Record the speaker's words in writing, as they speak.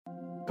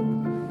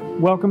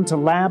Welcome to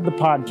Lab the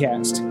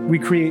Podcast. We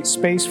create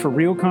space for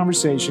real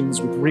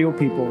conversations with real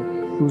people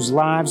whose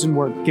lives and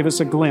work give us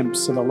a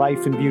glimpse of the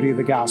life and beauty of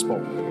the gospel.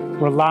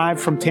 We're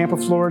live from Tampa,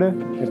 Florida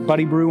at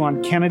Buddy Brew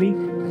on Kennedy.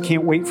 I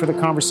can't wait for the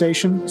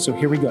conversation, so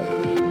here we go.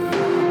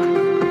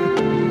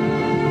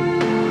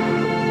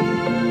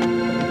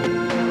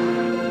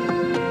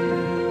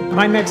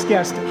 My next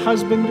guest,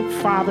 husband,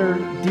 father,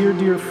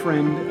 dear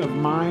friend of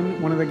mine,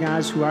 one of the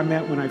guys who I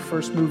met when I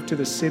first moved to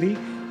the city,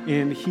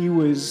 and he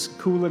was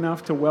cool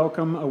enough to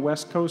welcome a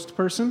West Coast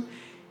person.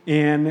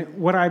 And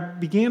what I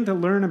began to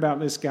learn about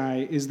this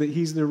guy is that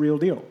he's the real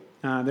deal.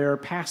 There are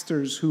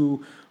pastors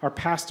who are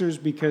pastors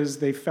because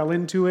they fell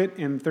into it,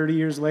 and 30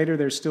 years later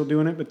they're still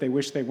doing it, but they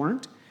wish they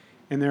weren't.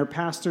 And there are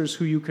pastors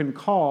who you can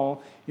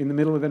call in the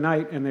middle of the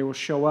night, and they will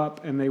show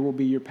up, and they will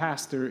be your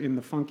pastor in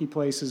the funky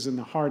places and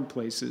the hard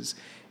places.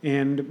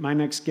 And my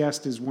next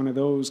guest is one of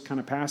those kind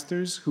of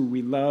pastors who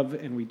we love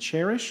and we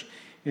cherish.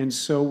 And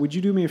so would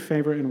you do me a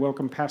favor and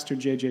welcome Pastor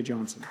J.J.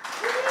 Johnson?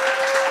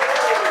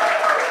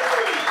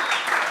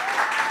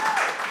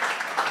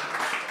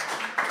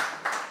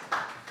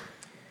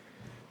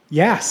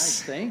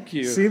 Yes. Thank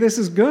you. See, this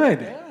is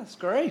good. Yeah, it's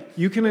great.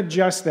 You can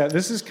adjust that.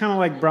 This is kind of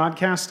like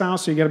broadcast style,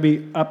 so you got to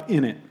be up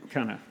in it,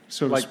 kind of,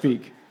 so to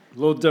speak. A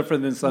little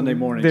different than Sunday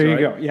mornings, There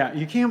you right? go. Yeah,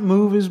 you can't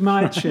move as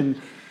much. And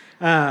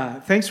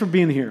thanks for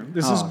being here.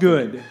 This is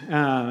good.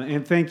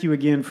 And thank you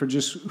again for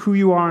just who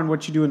you are and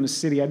what you do in the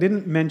city. I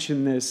didn't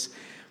mention this,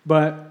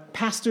 but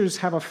pastors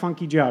have a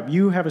funky job.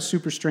 You have a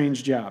super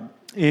strange job.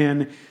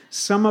 And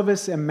some of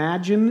us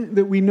imagine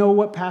that we know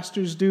what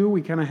pastors do.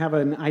 We kind of have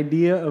an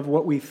idea of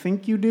what we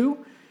think you do.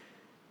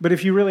 But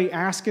if you really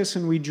ask us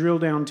and we drill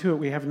down to it,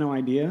 we have no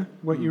idea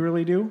what you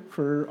really do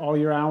for all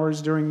your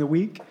hours during the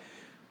week.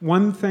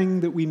 One thing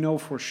that we know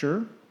for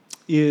sure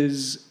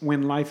is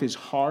when life is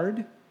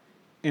hard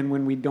and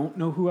when we don't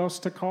know who else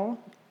to call,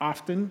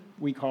 often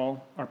we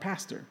call our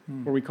pastor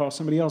or we call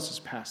somebody else's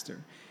pastor.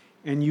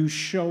 And you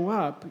show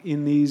up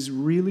in these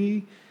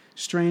really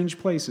strange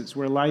places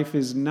where life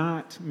is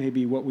not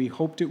maybe what we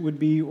hoped it would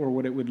be or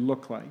what it would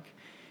look like.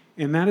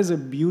 And that is a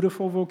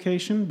beautiful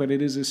vocation, but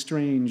it is a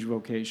strange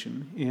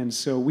vocation. And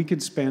so we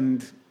could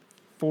spend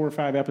 4 or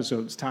 5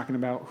 episodes talking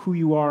about who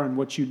you are and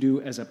what you do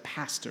as a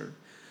pastor.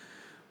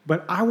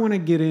 But I want to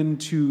get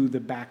into the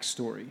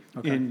backstory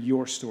and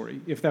your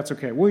story, if that's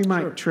okay. We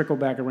might trickle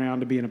back around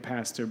to being a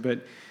pastor,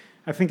 but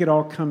I think it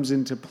all comes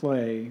into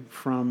play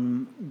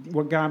from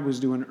what God was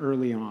doing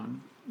early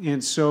on.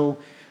 And so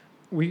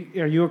are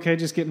you okay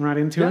just getting right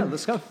into it? Yeah,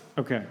 let's go.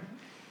 Okay.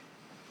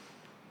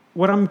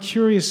 What I'm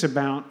curious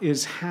about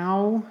is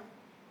how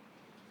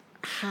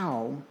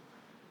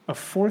a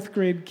 4th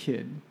grade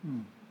kid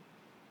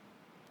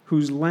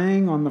who's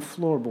laying on the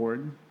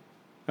floorboard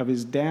of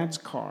his dad's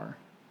car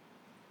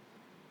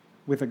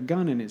with a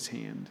gun in his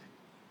hand,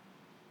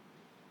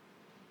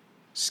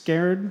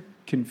 scared,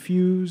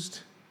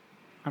 confused,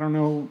 I don't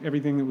know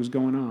everything that was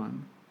going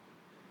on,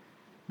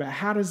 but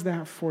how does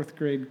that 4th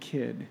grade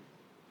kid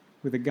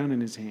with a gun in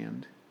his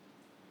hand,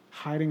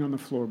 hiding on the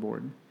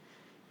floorboard,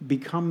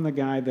 become the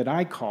guy that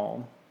I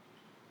call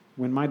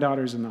when my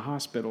daughter's in the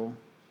hospital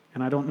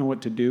and I don't know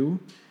what to do,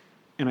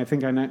 and I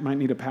think I might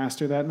need a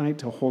pastor that night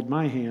to hold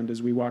my hand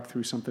as we walk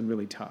through something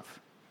really tough.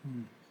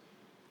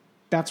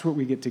 That's what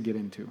we get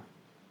into.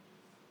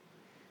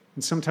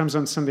 And sometimes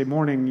on Sunday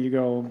morning you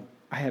go,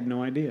 I had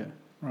no idea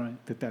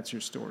that that's your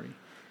story.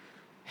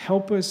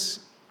 Help us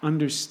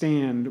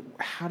understand,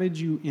 how did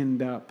you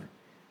end up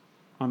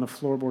on the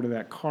floorboard of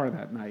that car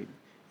that night?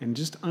 And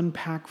just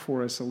unpack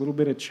for us a little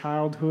bit of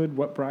childhood,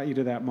 what brought you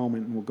to that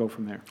moment, and we'll go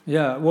from there.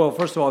 Yeah, well,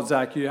 first of all,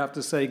 Zach, you have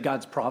to say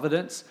God's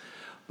providence,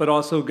 but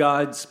also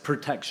God's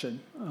protection.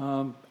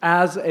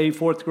 As a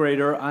 4th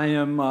grader,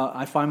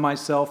 I find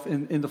myself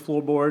in the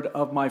floorboard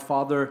of my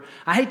father.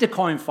 I hate to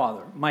call him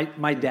father.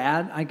 My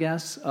dad, I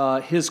guess,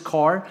 his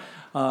car.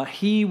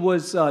 He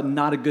was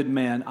not a good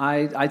man.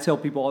 I tell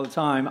people all the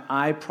time,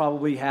 I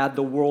probably had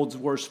the world's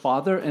worst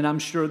father, and I'm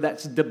sure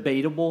that's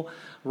debatable,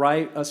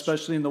 right?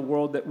 Especially in the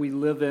world that we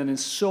live in, and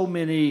so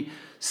many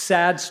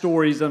sad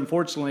stories,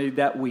 unfortunately,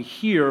 that we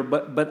hear,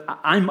 but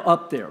I'm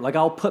up there. Like,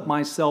 I'll put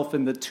myself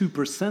in the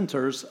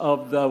 2%ers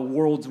of the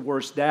world's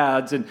worst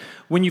dads. And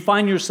when you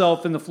find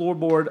yourself in the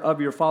floorboard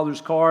of your father's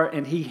car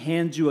and he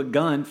hands you a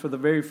gun for the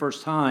very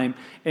first time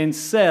and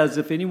says,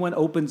 if anyone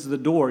opens the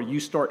door, you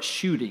start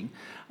shooting.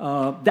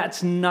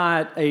 That's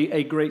not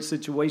a great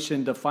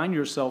situation to find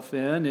yourself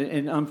in.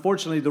 And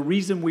unfortunately, the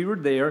reason we were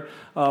there,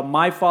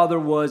 my father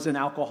was an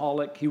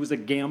alcoholic. He was a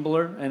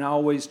gambler, and I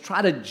always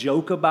try to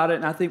joke about it.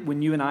 And I think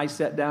when you and I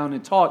sat down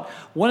and talked,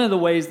 one of the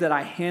ways that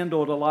I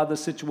handled a lot of the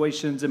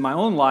situations in my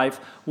own life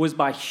was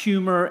by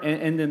humor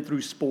and then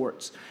through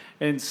sports.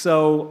 And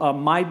so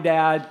my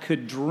dad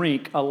could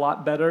drink a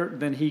lot better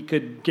than he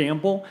could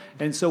gamble.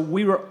 And so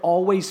we were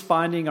always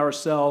finding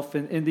ourselves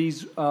in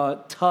these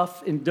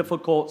tough and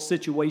difficult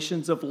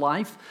situations of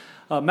life.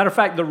 Matter of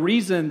fact, the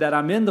reason that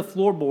I'm in the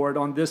floorboard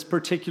on this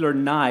particular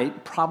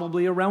night,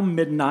 probably around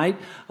midnight,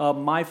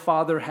 my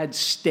father had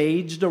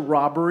staged a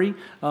robbery.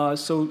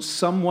 So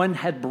someone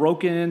had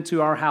broken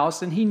into our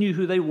house, and he knew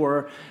who they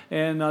were.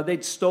 And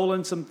they'd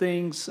stolen some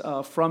things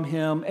from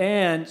him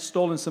and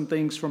stolen some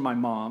things from my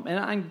mom.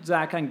 And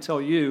Zach, I can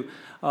tell you,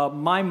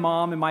 my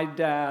mom and my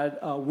dad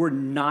were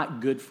not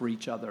good for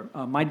each other.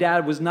 My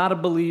dad was not a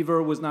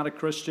believer, was not a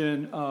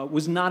Christian,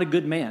 was not a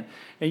good man.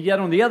 And yet,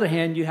 on the other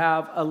hand, you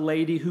have a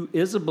lady who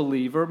is a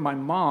believer, my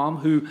mom,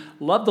 who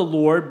loved the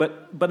Lord,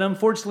 but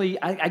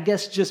unfortunately, I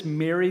guess just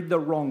married the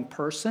wrong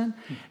person.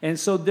 And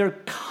so they're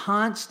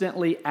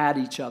constantly at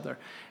each other.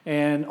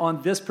 And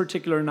on this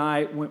particular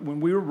night,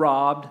 when we were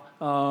robbed,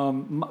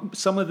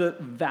 some of the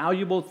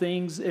valuable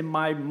things in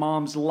my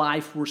mom's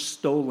life were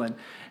stolen,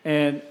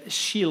 and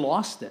she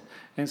lost it.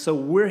 And so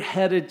we're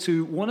headed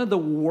to one of the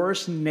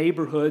worst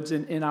neighborhoods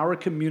in our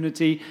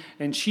community,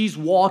 and she's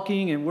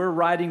walking, and we're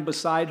riding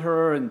beside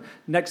her, and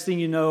next thing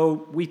you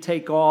know, we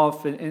take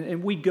off,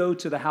 and we go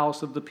to the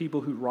house of the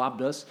people who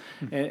robbed us.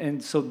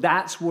 And so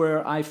that's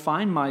where I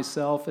find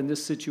myself in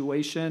this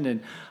situation.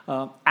 And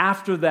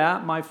after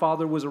that, my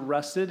father was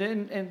arrested,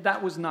 and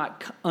that was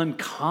not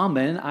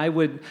uncommon. I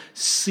would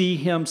see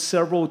him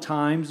several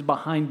times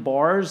behind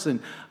bars,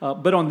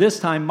 but on this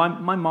time,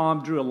 my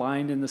mom drew a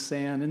line in the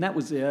sand, and that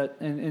was it.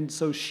 And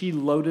so she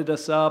loaded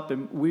us up,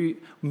 and we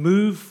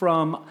moved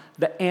from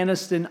the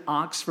Anniston,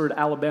 Oxford,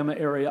 Alabama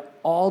area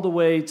all the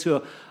way to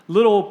a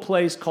little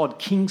place called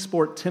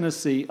Kingsport,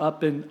 Tennessee,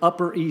 up in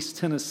Upper East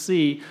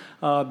Tennessee,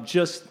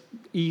 just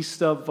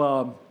east of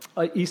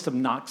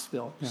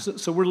Knoxville. Yeah.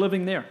 So we're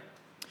living there.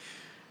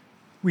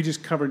 We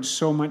just covered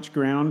so much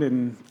ground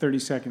in 30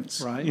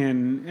 seconds. Right.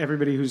 And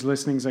everybody who's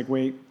listening is like,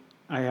 wait,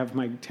 I have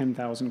my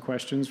 10,000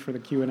 questions for the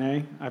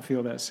Q&A. I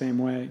feel that same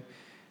way.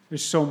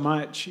 There's so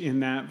much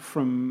in that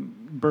from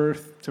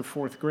birth to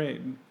fourth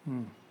grade.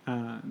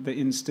 The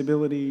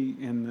instability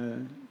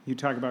and you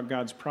talk about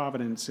God's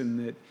providence, and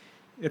that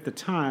at the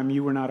time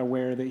you were not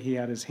aware that he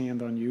had his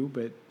hand on you,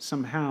 but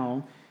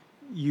somehow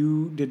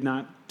you did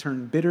not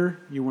turn bitter,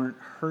 you weren't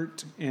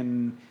hurt,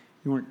 and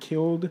you weren't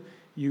killed.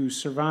 You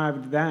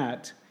survived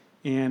that.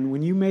 And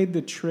when you made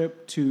the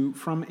trip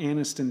from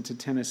Anniston to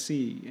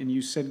Tennessee and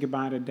you said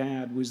goodbye to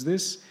Dad, was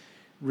this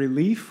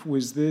relief?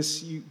 Was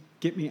this you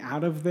get me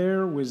out of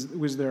there?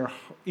 Was there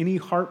any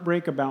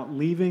heartbreak about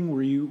leaving?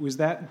 Was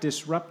that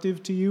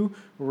disruptive to you,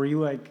 or were you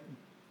like,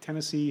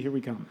 Tennessee, here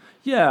we come?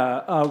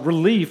 Yeah,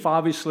 relief,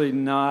 obviously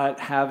not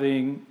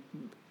having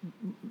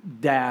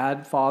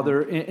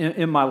father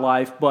in my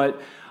life,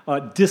 but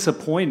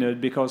disappointed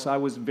because I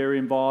was very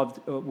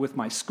involved with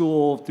my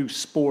school through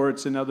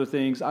sports and other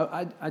things.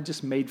 I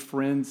just made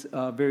friends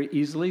very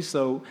easily,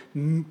 so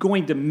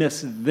going to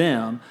miss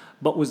them,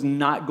 but was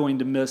not going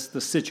to miss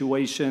the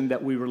situation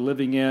that we were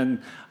living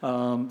in,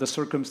 the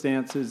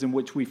circumstances in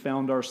which we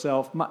found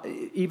ourselves.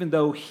 Even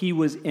though he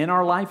was in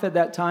our life at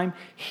that time,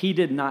 he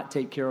did not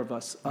take care of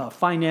us.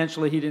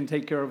 Financially, he didn't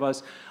take care of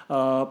us.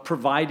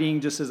 Providing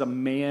just as a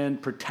man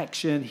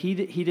protection, he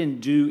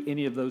didn't do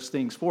any of those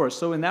things for us.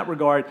 So in that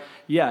regard,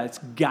 yeah, it's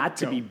got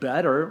to be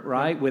better,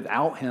 right,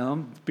 without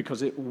him,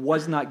 because it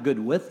was not good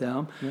with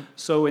him. Yeah.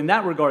 So in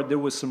that regard, there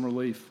was some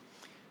relief.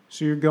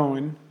 So you're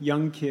going,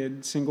 young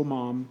kid, single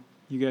mom.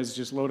 You guys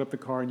just load up the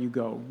car and you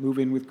go. Move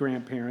in with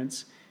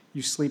grandparents.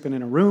 You sleeping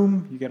in a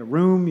room. You get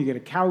a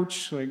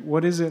couch. Like,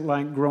 what is it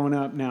like growing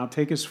up now?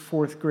 Take us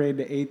fourth grade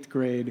to eighth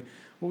grade.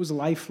 What was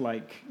life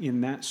like in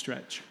that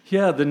stretch?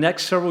 Yeah, the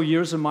next several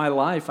years of my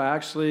life, I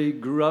actually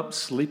grew up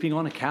sleeping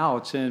on a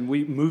couch, and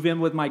we moved in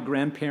with my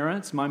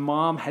grandparents. My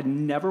mom had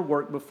never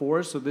worked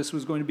before, so this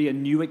was going to be a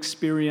new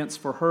experience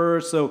for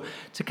her. So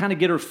to kind of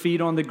get her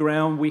feet on the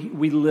ground,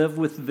 we live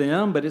with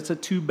them, but it's a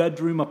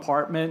 2-bedroom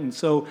apartment. And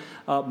so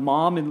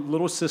mom and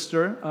little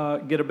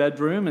sister get a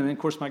bedroom, and then, of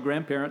course, my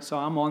grandparents. So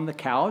I'm on the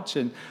couch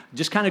and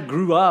just kind of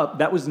grew up.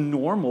 That was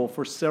normal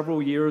for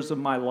several years of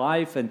my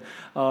life. And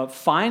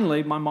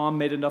finally, my mom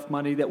made enough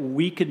money that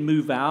we could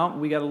move out.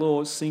 We got a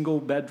little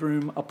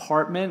single-bedroom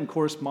apartment. And of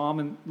course, mom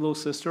and little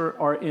sister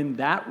are in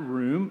that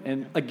room.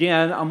 And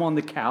again, I'm on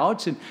the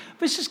couch. And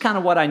it's just kind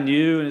of what I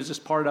knew, and it's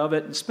just part of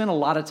it. And spent a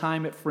lot of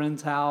time at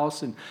friends'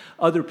 house and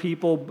other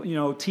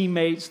people,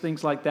 teammates,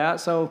 things like that.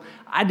 So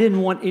I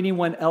didn't want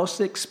anyone else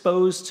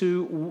exposed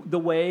to the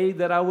way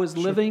that I was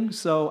living.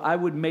 So I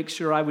would make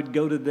sure I would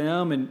go to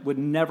them and would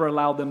never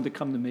allow them to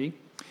come to me.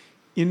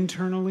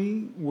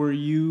 Internally,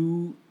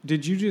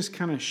 did you just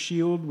kind of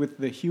shield with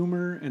the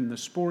humor and the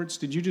sports?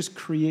 Did you just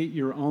create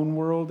your own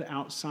world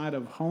outside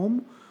of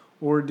home?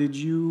 Or did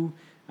you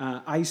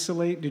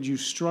isolate? Did you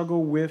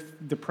struggle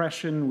with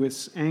depression,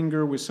 with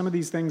anger, with some of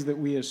these things that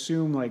we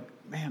assume like,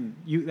 man,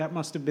 that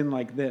must have been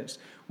like this?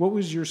 What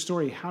was your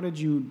story? How did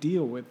you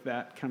deal with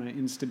that kind of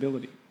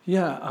instability?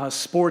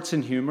 Sports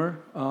and humor.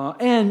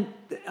 And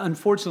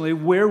unfortunately,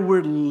 where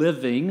we're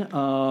living,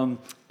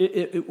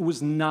 it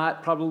was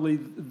not probably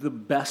the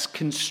best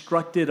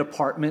constructed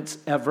apartments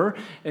ever.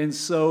 And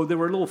so there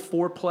were little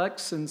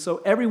fourplex, and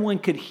so everyone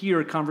could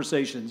hear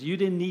conversations. You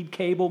didn't need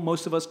cable.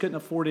 Most of us couldn't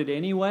afford it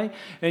anyway.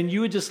 And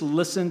you would just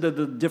listen to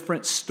the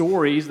different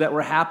stories that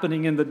were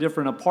happening in the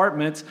different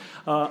apartments.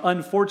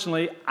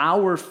 Unfortunately,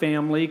 our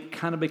family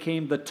kind of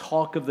became the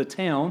talk of the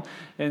town.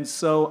 And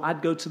so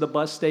I'd go to the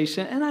bus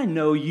station, and I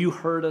know you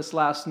heard us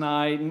last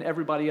night, and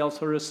everybody else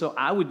heard us. So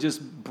I would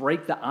just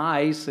break the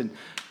ice and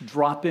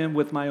drop in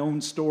with my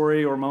own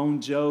story or my own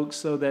jokes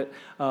so that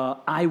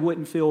I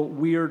wouldn't feel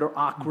weird or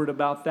awkward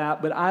about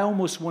that. But I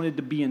almost wanted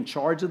to be in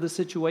charge of the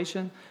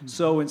situation. Mm-hmm.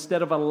 So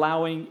instead of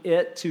allowing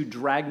it to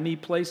drag me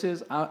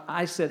places,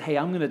 I said, hey,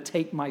 I'm going to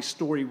take my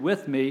story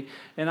with me,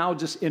 and I'll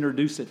just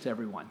introduce it to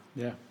everyone.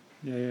 Yeah.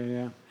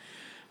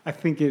 I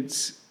think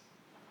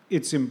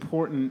it's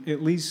important,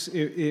 at least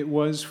it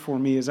was for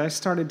me, as I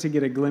started to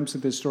get a glimpse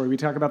of this story. We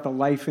talk about the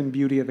life and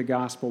beauty of the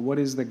gospel. What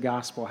is the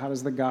gospel? How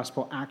does the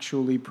gospel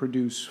actually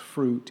produce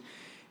fruit?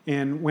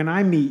 And when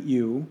I meet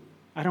you,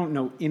 I don't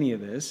know any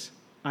of this.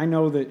 I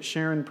know that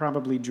Sharon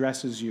probably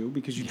dresses you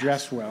because you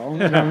dress well.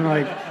 And I'm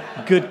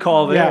like, good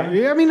call there.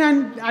 Yeah, I mean,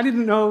 I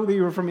didn't know that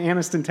you were from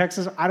Anniston,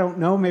 Texas. I don't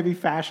know. Maybe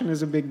fashion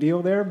is a big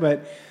deal there,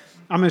 but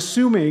I'm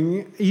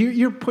assuming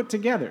you're put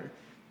together.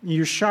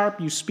 You're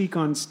sharp, you speak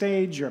on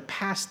stage, you're a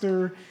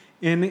pastor,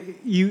 and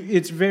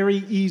it's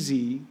very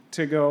easy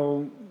to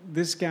go,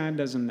 this guy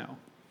doesn't know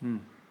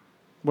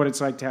what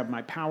it's like to have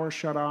my power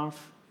shut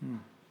off,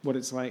 what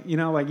it's like, you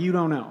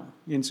don't know.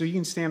 And so you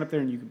can stand up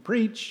there and you can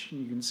preach,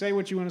 you can say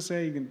what you want to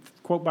say, you can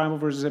quote Bible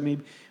verses at me,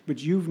 but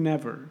you've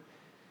never.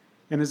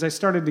 And as I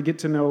started to get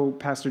to know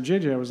Pastor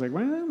JJ, I was like,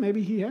 well,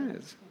 maybe he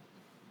has.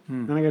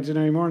 Then I got to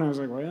know him more, and I was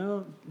like,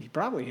 well, he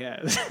probably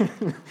has.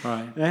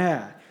 Right.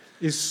 Yeah.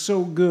 Is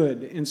so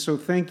good. And so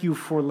thank you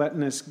for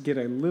letting us get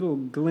a little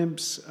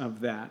glimpse of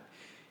that.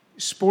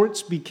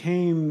 Sports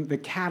became the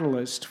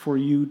catalyst for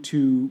you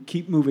to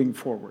keep moving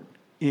forward.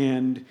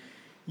 And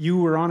you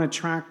were on a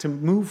track to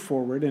move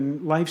forward,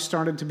 and life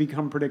started to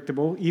become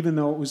predictable, even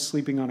though it was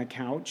sleeping on a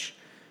couch.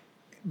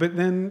 But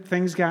then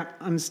things got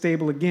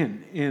unstable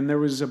again, and there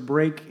was a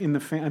break in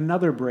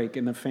another break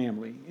in the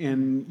family.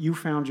 And you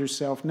found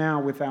yourself now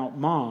without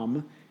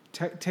mom.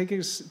 Take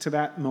us to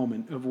that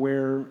moment of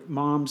where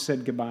mom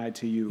said goodbye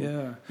to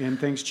you and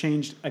things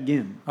changed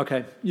again.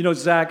 Okay.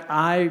 Zach,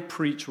 I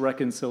preach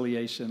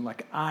reconciliation.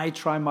 Like, I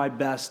try my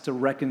best to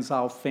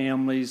reconcile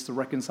families, to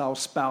reconcile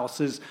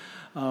spouses.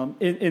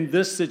 In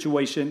this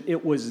situation,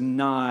 it was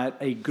not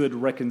a good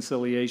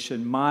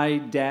reconciliation. My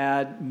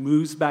dad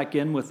moves back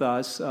in with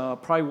us,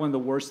 probably one of the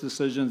worst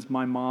decisions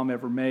my mom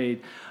ever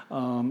made.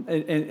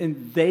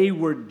 And they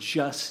were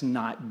just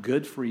not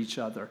good for each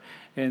other.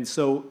 And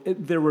so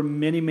there were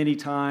many, many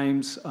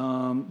times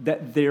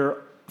that they're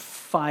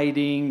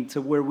fighting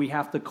to where we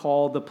have to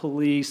call the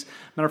police.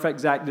 Matter of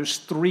fact, Zach, there's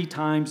 3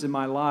 times in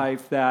my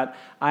life that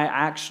I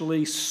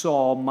actually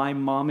saw my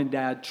mom and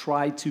dad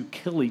try to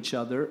kill each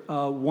other,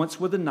 once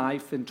with a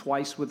knife and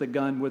twice with a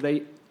gun, where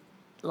they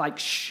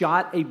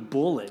shot a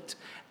bullet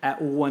at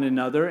one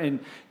another. And,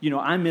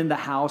 I'm in the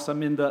house,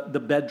 I'm in the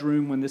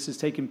bedroom when this is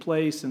taking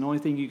place, and the only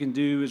thing you can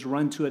do is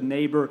run to a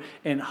neighbor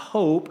and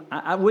hope.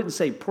 I wouldn't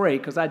say pray,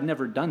 because I'd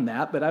never done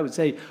that, but I would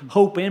say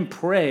hope and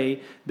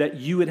pray that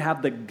you would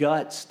have the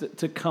guts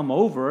to come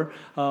over.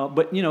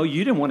 But, you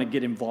didn't want to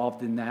get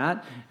involved in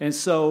that. And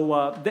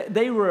so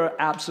they were an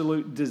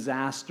absolute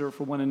disaster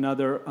for one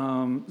another,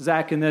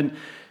 Zach. And then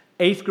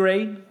 8th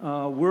grade,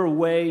 we're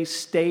away,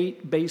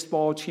 state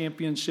baseball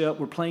championship.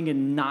 We're playing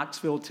in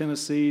Knoxville,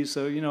 Tennessee.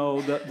 So,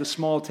 the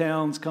small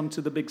towns come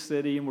to the big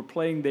city, and we're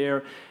playing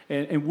there,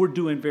 and we're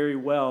doing very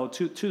well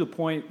to the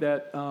point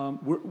that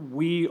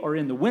we are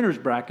in the winner's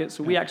bracket.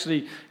 So we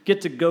actually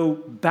get to go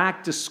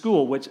back to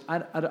school, which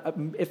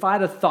if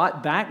I'd have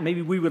thought back,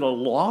 maybe we would have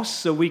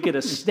lost, so we could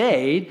have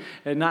stayed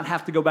and not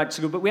have to go back to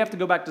school. But we have to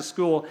go back to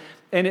school,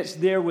 and it's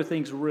there where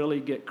things really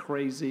get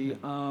crazy.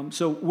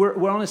 So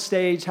we're on a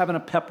stage having a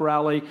pep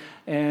rally,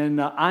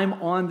 and I'm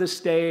on the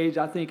stage.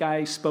 I think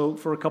I spoke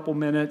for a couple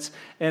minutes,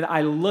 and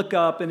I look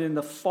up, and in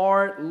the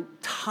far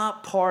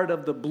top part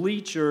of the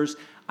bleachers,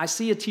 I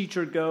see a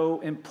teacher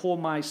go and pull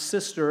my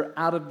sister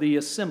out of the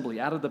assembly,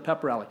 out of the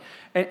pep rally.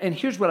 And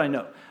here's what I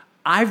know.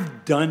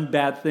 I've done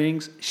bad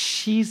things.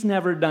 She's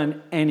never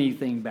done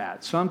anything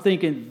bad. So I'm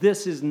thinking,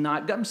 this is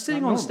not good. I'm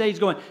sitting on stage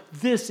going,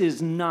 this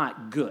is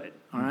not good.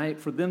 All right,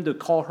 for them to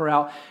call her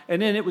out.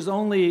 And then it was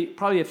only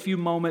probably a few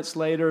moments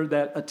later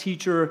that a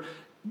teacher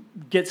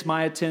gets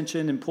my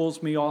attention and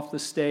pulls me off the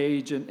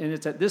stage. And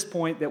it's at this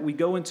point that we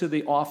go into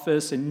the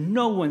office, and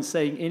no one's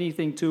saying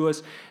anything to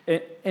us.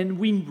 And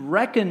we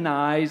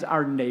recognize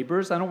our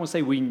neighbors. I don't want to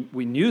say we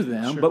knew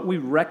them, but we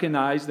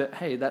recognize that,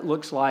 hey, that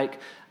looks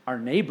like our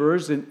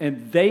neighbors.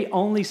 And they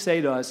only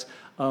say to us,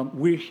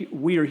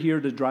 we are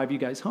here to drive you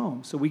guys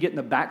home. So we get in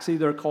the backseat of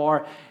their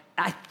car,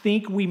 I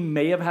think we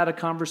may have had a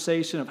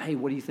conversation of, hey,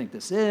 what do you think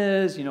this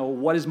is?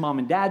 What has mom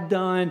and dad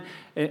done?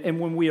 And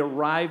when we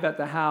arrive at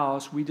the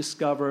house, we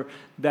discover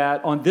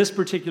that on this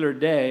particular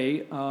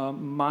day,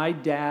 my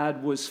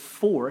dad was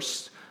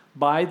forced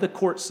by the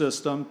court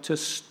system to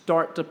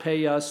start to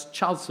pay us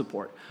child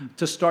support,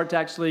 to start to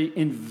actually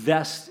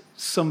invest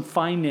some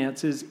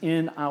finances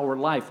in our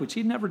life, which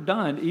he'd never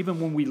done, even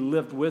when we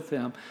lived with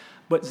him.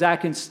 But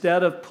Zach,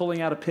 instead of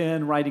pulling out a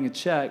pen, writing a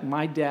check,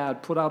 my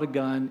dad put out a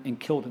gun and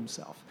killed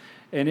himself.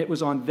 And it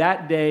was on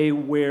that day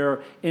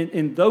where,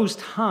 in those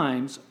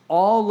times,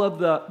 all of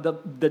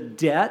the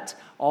debt,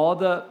 all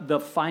the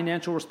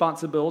financial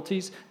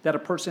responsibilities that a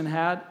person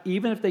had,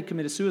 even if they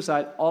committed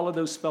suicide, all of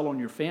those fell on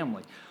your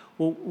family.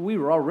 Well, we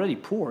were already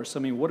poor,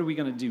 so what are we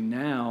going to do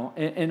now?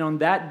 And on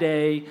that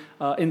day,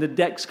 in the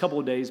next couple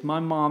of days, my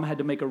mom had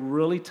to make a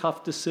really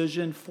tough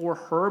decision for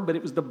her, but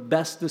it was the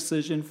best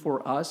decision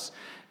for us.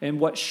 And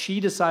what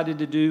she decided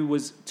to do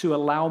was to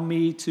allow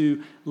me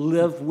to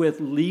live with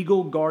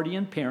legal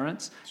guardian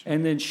parents,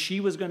 and then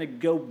she was going to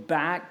go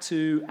back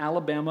to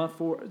Alabama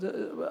for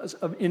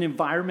an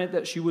environment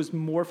that she was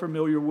more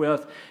familiar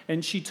with,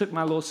 and she took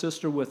my little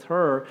sister with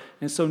her.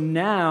 And so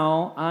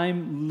now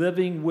I'm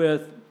living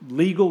with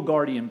legal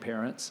guardian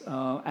parents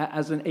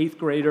as an 8th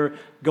grader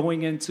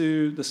going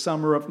into the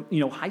summer of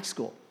high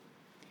school.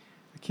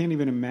 I can't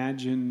even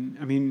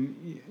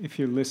imagine. If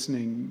you're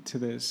listening to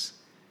this,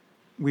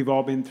 we've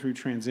all been through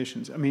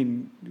transitions.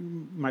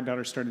 My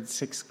daughter started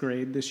 6th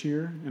grade this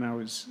year, and I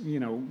was,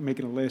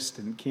 making a list,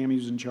 and Cammie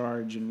was in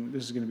charge, and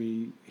this is going to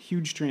be a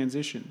huge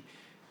transition.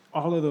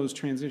 All of those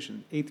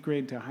transitions, 8th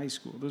grade to high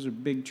school, those are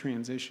big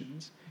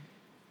transitions.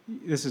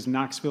 This is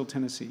Knoxville,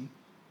 Tennessee.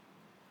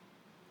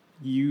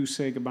 You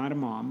say goodbye to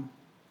mom.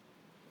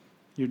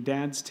 Your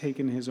dad's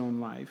taken his own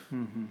life.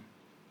 Mm-hmm.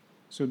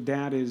 So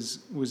dad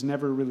was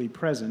never really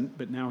present,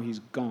 but now he's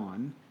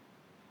gone.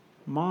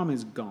 Mom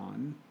is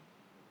gone.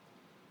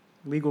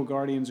 Legal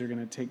guardians are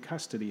going to take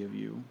custody of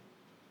you.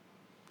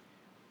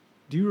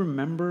 Do you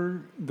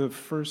remember the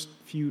first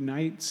few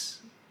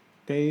nights,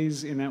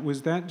 days, and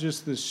was that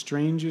just the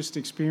strangest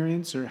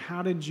experience, or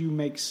how did you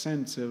make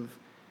sense of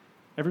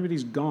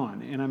everybody's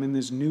gone and I'm in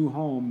this new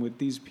home with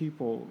these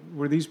people?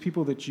 Were these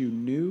people that you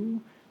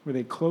knew? Were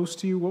they close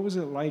to you? What was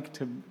it like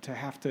to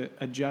have to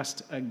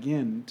adjust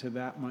again to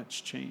that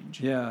much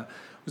change? Yeah.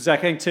 Zach,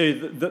 I can tell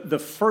you, the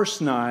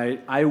first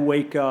night I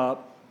wake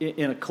up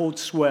in a cold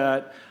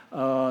sweat,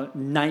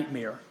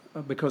 nightmare,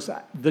 because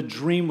the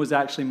dream was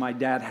actually my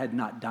dad had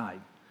not died.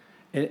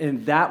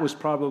 And that was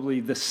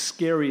probably the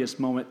scariest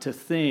moment, to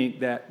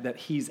think that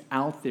he's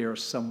out there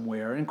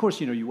somewhere. And of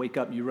course, you wake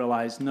up and you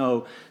realize,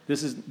 no,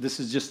 this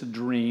is just a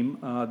dream,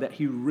 that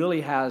he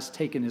really has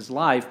taken his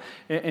life.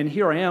 And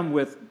here I am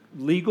with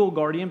legal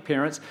guardian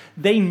parents.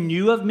 They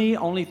knew of me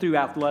only through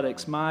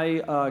athletics. My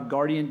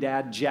guardian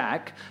dad,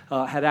 Jack,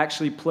 had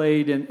actually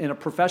played in a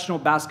professional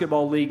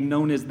basketball league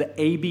known as the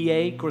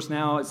ABA. Of course,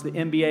 now it's the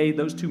NBA.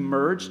 Those two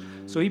merged.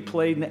 So he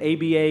played in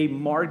the ABA.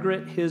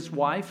 Margaret, his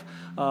wife,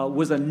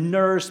 was a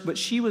nurse, but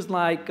she was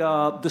like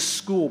the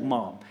school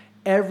mom.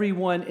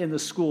 Everyone in the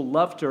school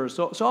loved her.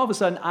 So all of a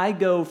sudden, I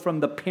go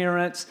from the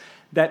parents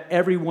that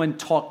everyone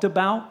talked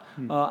about.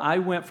 I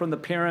went from the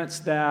parents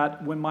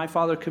that when my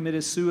father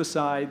committed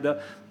suicide,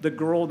 the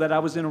girl that I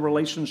was in a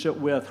relationship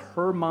with,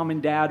 her mom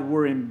and dad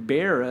were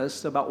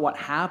embarrassed about what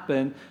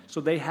happened,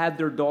 so they had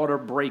their daughter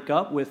break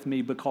up with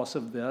me because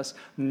of this.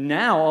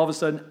 Now, all of a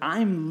sudden,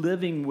 I'm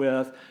living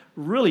with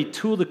really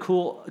two of the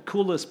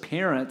coolest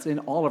parents in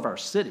all of our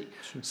city.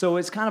 Sure. So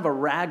it's kind of a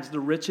rags to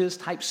riches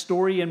type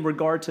story in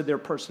regard to their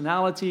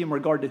personality, in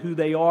regard to who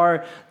they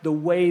are, the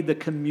way the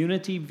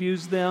community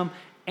views them.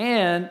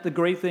 And the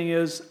great thing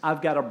is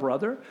I've got a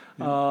brother.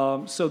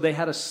 So they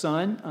had a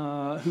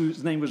son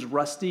whose name was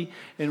Rusty.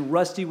 And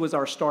Rusty was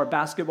our star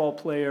basketball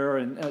player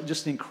and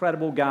just an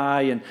incredible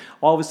guy. And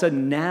all of a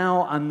sudden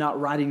now I'm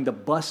not riding the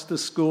bus to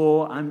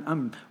school.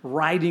 I'm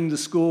riding to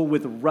school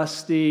with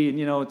Rusty. And,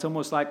 it's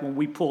almost like when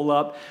we pull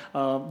up,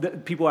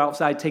 people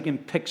outside taking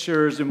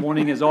pictures and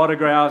wanting his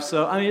autograph.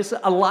 So, it's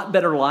a lot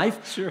better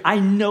life. Sure.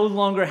 I no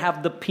longer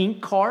have the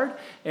pink card.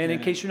 And in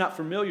case you're not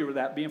familiar with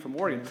that, being from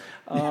Oregon,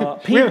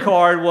 pink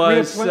card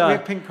was... We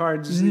have pink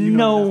cards.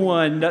 No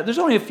one... There's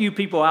only a few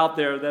people out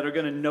there that are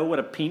going to know what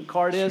a pink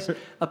card is. Sure.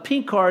 A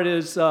pink card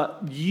is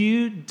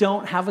you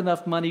don't have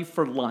enough money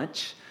for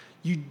lunch.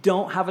 You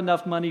don't have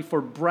enough money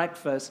for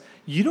breakfast.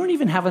 You don't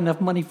even have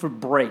enough money for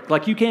break.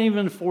 Like, you can't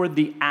even afford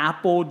the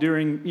apple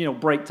during,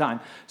 break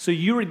time. So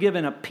you were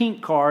given a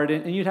pink card,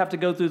 and you'd have to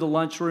go through the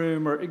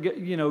lunchroom or,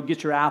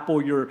 get your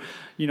apple, your,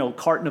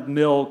 carton of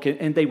milk,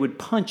 and they would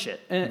punch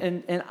it.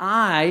 And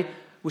I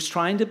was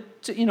trying to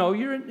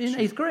you're in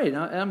eighth grade.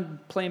 I'm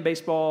playing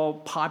baseball,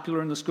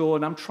 popular in the school,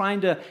 and I'm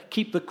trying to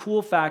keep the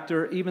cool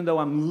factor even though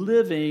I'm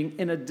living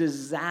in a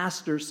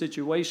disaster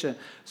situation.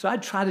 So I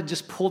try to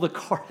just pull the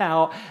card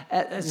out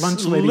as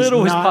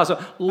little as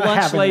possible.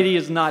 Lunch lady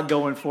is not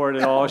going for it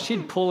at all.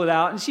 She'd pull it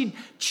out, and she'd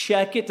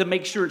check it to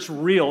make sure it's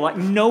real. Like,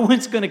 no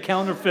one's going to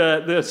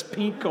counterfeit this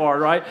pink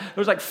card, right?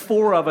 There's like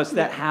 4 of us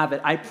that have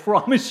it. I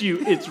promise you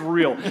it's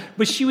real.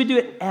 But she would do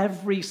it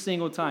every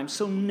single time.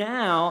 So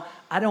now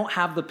I don't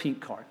have the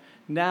pink card.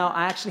 Now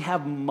I actually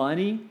have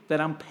money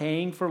that I'm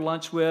paying for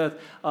lunch with.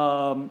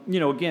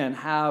 Again,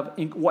 have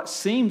what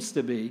seems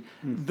to be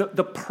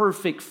the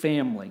perfect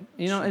family.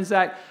 In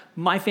fact,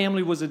 my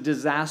family was a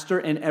disaster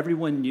and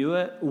everyone knew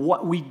it.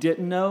 What we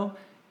didn't know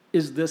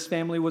is this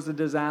family was a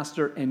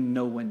disaster and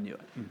no one knew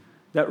it.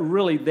 That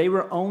really they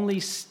were only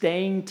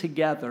staying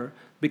together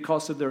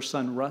because of their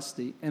son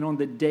Rusty. And on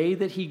the day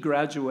that he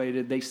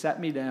graduated, they sat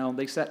me down,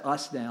 they sat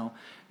us down,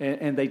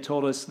 and they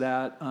told us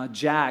that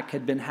Jack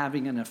had been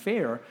having an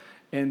affair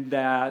and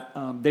that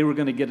they were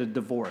going to get a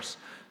divorce.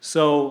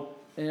 So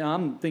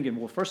I'm thinking,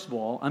 well, first of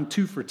all, I'm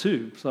 2 for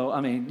 2. So,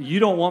 you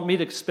don't want me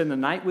to spend the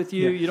night with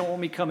you. Yeah. You don't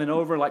want me coming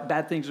over. Like,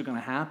 bad things are going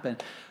to happen.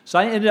 So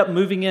I ended up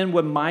moving in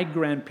with my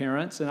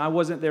grandparents, and I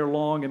wasn't there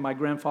long, and my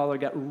grandfather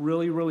got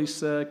really, really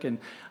sick and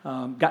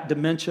got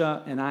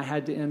dementia, and I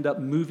had to end up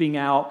moving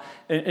out.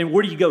 And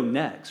where do you go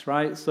next,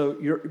 right? So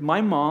my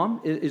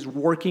mom is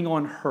working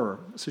on her.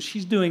 So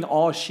she's doing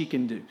all she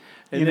can do.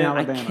 And in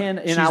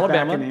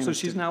Alabama. So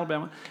she's in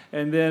Alabama.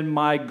 And then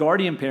my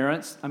guardian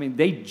parents,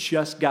 they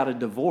just got a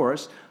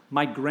divorce.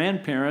 My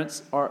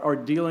grandparents are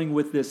dealing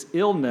with this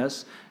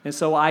illness. And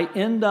so I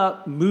end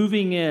up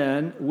moving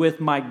in with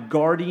my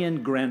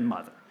guardian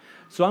grandmother.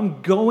 So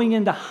I'm going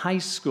into high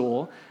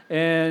school.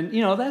 And,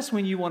 that's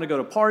when you want to go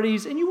to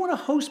parties and you want to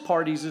host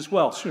parties as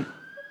well. Sure.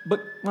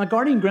 But my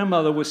guardian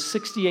grandmother was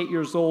 68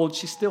 years old.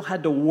 She still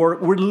had to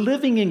work. We're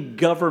living in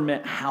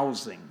government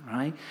housing,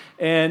 right?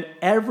 And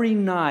every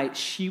night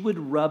she would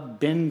rub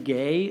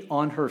Bengay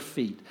on her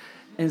feet.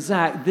 And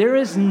Zach, there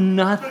is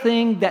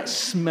nothing that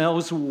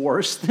smells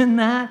worse than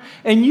that.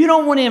 And you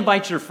don't want to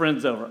invite your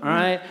friends over, all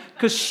right?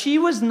 Because she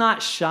was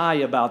not shy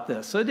about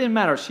this. So it didn't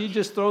matter. She'd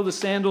just throw the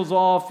sandals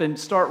off and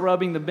start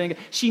rubbing the Bengay.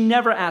 She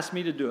never asked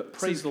me to do it.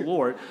 Praise the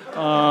Lord.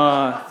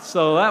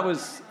 So that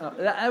was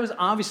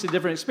obviously a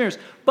different experience.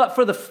 But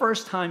for the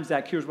first time,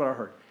 Zach, here's what I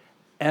heard.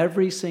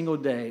 Every single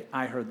day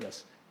I heard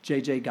this.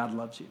 JJ, God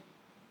loves you.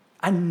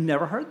 I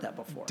never heard that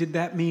before. Did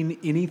that mean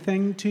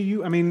anything to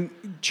you?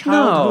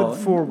 Childhood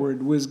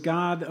forward, was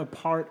God a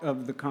part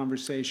of the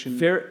conversation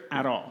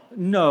at all?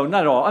 No,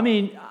 not at all.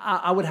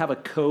 I would have a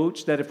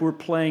coach that if we're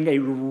playing a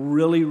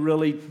really,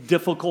 really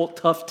difficult,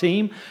 tough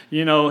team,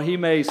 he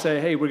may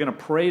say, hey, we're going to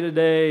pray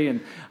today.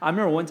 And I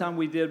remember one time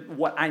we did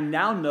what I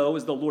now know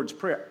is the Lord's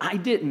Prayer. I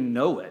didn't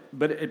know it,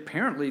 but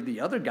apparently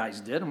the other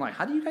guys did. I'm like,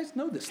 how do you guys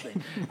know this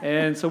thing?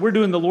 And so we're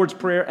doing the Lord's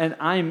Prayer, and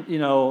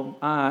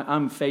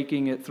I'm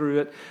faking it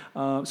through it.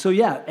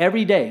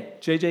 Every day,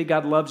 JJ,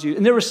 God loves you.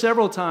 And there were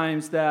several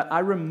times that I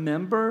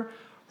remember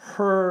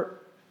her,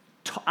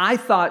 I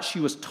thought she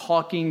was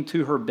talking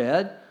to her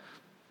bed.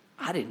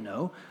 I didn't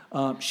know.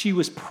 She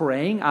was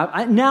praying.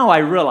 Now I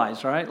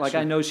realize, right? Like,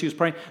 sure. I know she was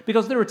praying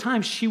because there were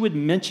times she would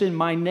mention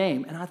my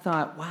name. And I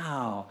thought,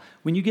 wow,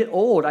 when you get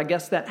old, I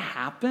guess that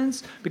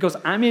happens because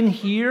I'm in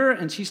here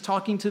and she's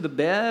talking to the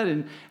bed.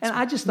 And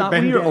I just thought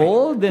when you're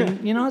old,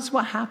 then, that's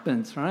what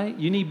happens, right?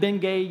 You need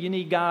Bengay, you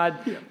need God,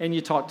 and you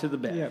talk to the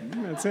bed. Yeah,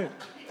 that's it.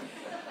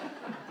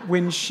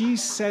 When she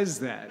says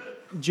that,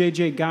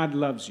 JJ, God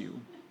loves you,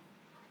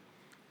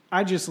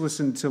 I just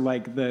listened to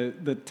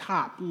the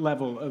top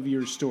level of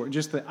your story,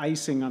 just the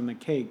icing on the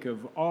cake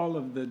of all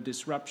of the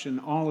disruption,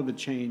 all of the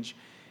change.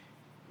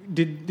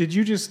 Did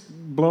you just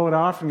blow it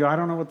off and go, I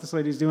don't know what this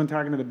lady's doing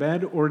talking to the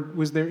bed? Or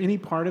was there any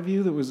part of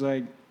you that was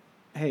like,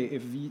 hey,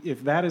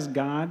 if that is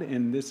God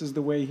and this is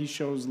the way he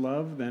shows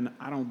love, then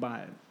I don't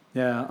buy it?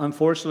 Yeah,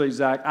 unfortunately,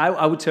 Zach,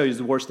 I would tell you it's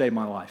the worst day of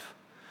my life.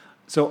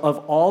 So of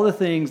all the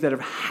things that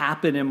have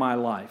happened in my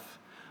life,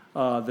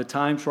 the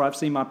times where I've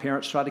seen my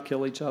parents try to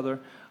kill each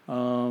other,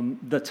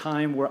 the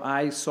time where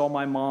I saw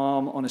my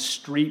mom on a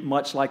street,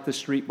 much like the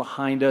street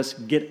behind us,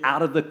 get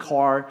out of the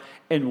car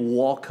and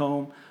walk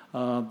home.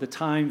 The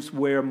times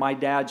where my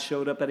dad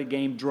showed up at a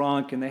game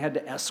drunk and they had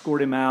to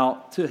escort him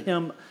out, to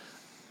him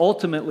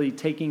ultimately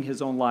taking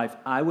his own life.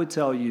 I would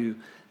tell you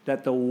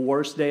that the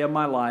worst day of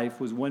my life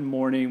was one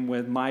morning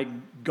when my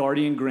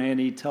guardian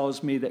granny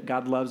tells me that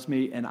God loves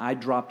me, and I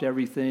dropped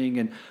everything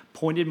and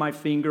pointed my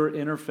finger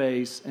in her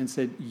face and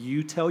said,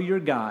 you tell your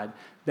God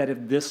that if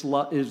this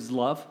is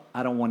love,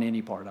 I don't want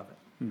any part of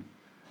it.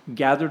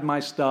 Gathered my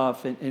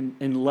stuff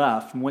and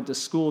left and went to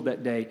school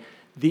that day.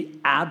 The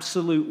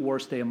absolute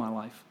worst day of my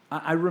life.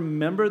 I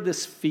remember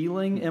this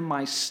feeling in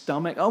my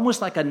stomach,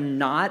 almost like a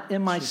knot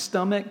in my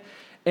stomach,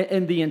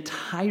 and the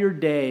entire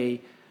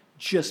day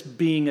just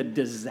being a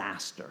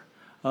disaster.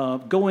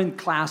 going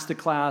class to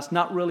class,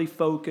 not really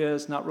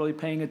focused, not really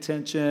paying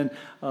attention.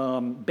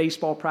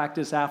 Baseball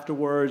practice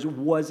afterwards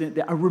wasn't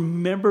there. I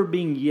remember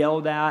being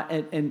yelled at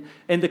and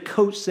the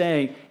coach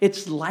saying,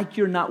 "It's like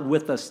you're not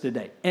with us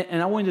today."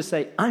 And I wanted to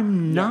say,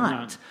 I'm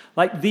not.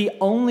 Like the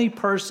only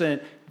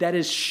person that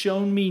has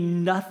shown me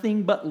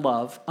nothing but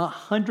love,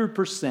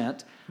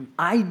 100%.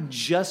 I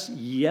just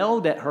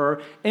yelled at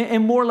her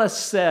and more or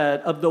less said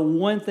of the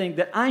one thing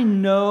that I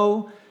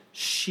know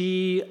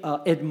she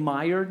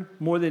admired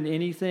more than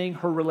anything,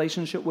 her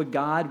relationship with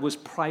God was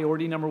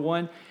priority number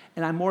one.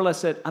 And I more or less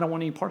said, I don't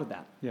want any part of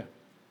that. Yeah.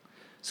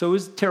 So it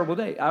was a terrible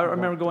day. I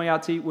remember going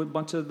out to eat with a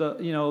bunch of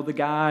the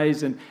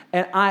guys, and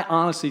I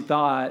honestly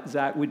thought,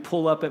 Zach, we'd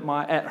pull up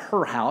at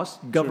her house,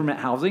 government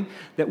housing,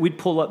 that we'd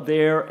pull up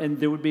there and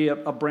there would be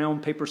a brown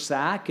paper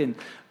sack and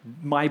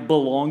my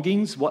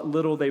belongings, what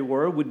little they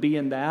were, would be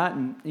in that.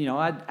 And,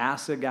 I'd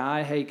ask a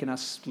guy, hey, can I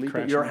sleep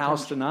at your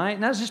house tonight?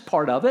 And that's just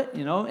part of it,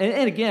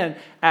 And again,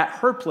 at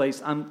her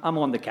place, I'm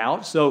on the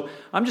couch. So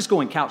I'm just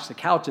going couch to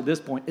couch at this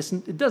point.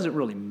 It doesn't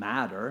really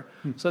matter.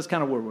 So that's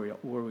kind of where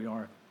we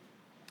are.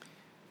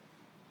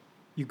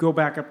 You go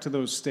back up to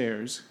those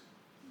stairs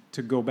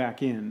to go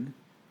back in.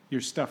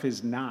 Your stuff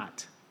is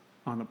not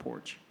on the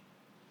porch.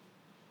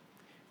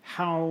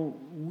 How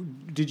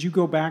did you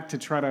go back to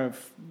try to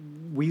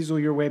weasel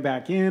your way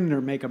back in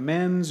or make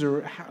amends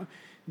or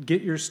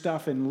get your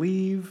stuff and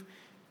leave?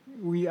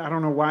 I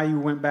don't know why you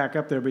went back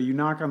up there, but you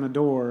knock on the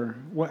door.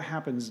 What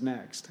happens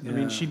next? Yeah. I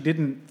mean, she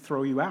didn't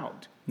throw you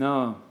out.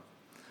 No.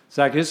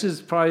 Zach, this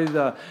is probably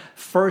the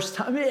first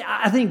time.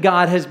 I think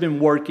God has been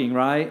working,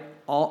 right?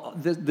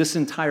 This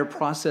entire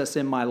process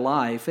in my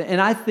life. And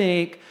I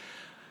think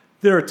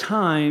there are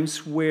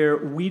times where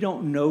we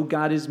don't know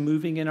God is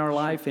moving in our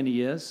life, and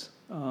He is.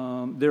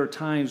 There are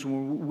times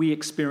when we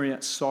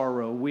experience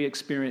sorrow, we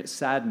experience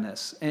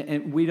sadness,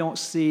 and we don't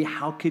see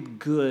how could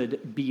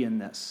good be in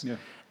this. Yeah.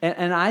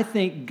 And I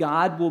think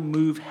God will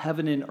move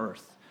heaven and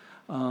earth.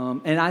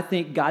 And I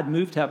think God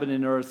moved heaven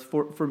and earth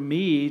for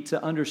me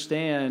to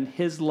understand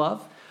His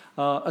love,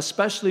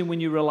 especially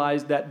when you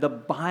realize that the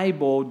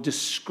Bible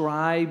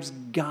describes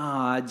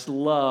God's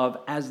love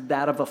as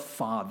that of a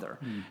father.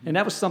 Mm-hmm. And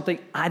that was something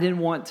I didn't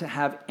want to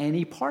have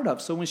any part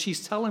of. So when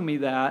she's telling me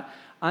that,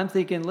 I'm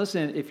thinking,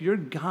 listen, if your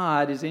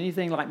God is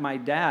anything like my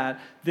dad,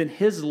 then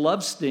His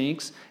love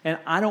stinks, and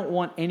I don't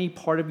want any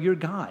part of your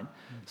God.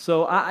 Mm-hmm.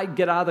 So I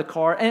get out of the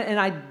car, and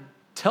I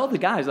tell the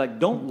guys, like,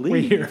 don't leave.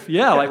 Wait here.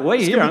 Yeah, like,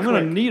 wait here. I'm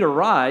going to need a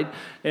ride.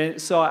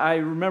 And so I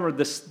remember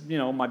this,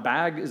 my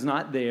bag is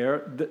not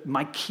there.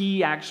 My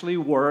key actually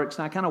works.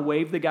 And I kind of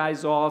wave the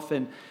guys off.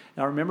 And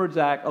I remember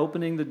Zach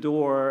opening the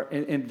door,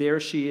 and there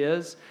she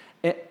is.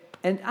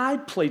 And I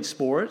played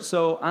sports,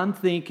 so I'm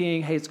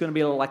thinking, hey, it's going to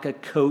be like a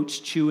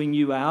coach chewing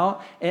you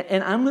out,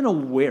 and I'm going to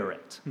wear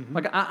it. Mm-hmm.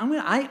 Like I'm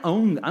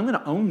going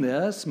to own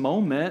this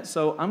moment,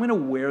 so I'm going to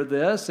wear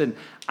this, and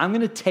I'm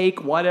going to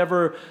take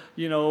whatever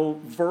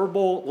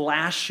verbal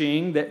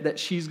lashing that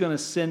she's going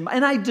to send,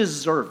 and I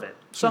deserve it,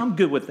 so I'm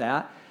good with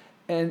that.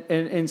 And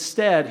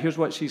instead, here's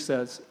what she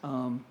says: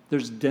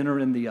 "There's dinner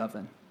in the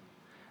oven,"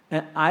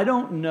 and I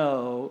don't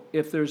know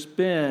if there's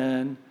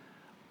been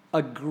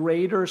a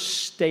greater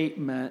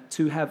statement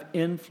to have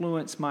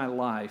influenced my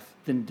life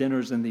than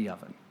dinner's in the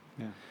oven.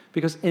 Yeah.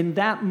 Because in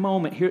that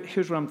moment,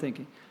 here's what I'm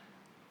thinking.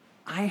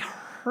 I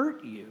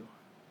hurt you.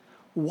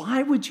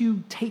 Why would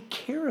you take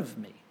care of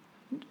me?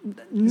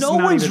 No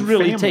one's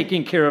really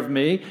taking care of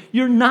me.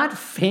 You're not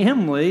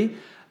family.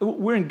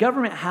 We're in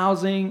government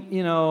housing,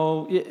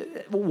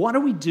 what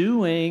are we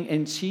doing?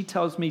 And she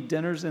tells me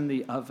dinner's in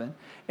the oven.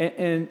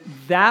 And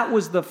that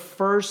was the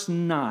first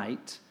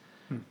night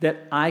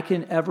that I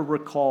can ever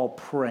recall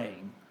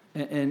praying.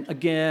 And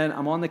again,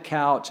 I'm on the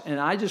couch, and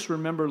I just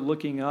remember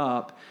looking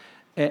up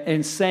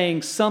and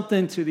saying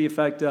something to the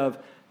effect of,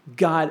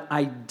 God,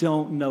 I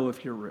don't know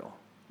if you're real,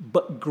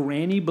 but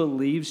Granny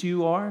believes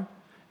you are.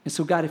 And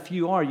so, God, if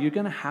you are, you're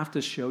going to have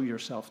to show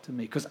yourself to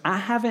me, because I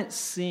haven't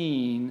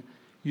seen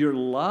your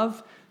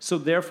love, so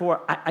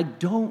therefore I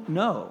don't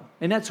know.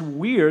 And that's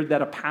weird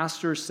that a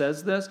pastor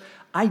says this.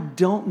 I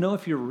don't know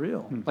if you're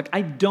real. Like,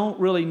 I don't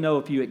really know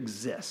if you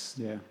exist.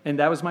 Yeah. And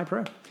that was my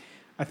prayer.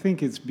 I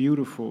think it's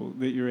beautiful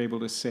that you're able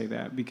to say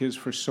that, because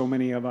for so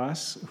many of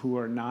us who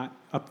are not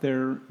up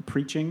there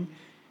preaching,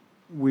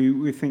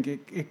 we think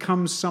it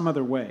comes some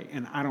other way,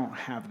 and I don't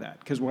have that.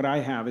 Because what I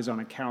have is on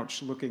a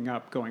couch looking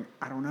up going,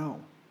 I don't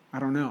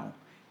know.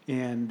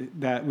 And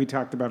that we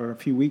talked about it a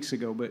few weeks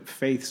ago, but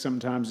faith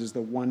sometimes is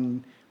the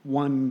one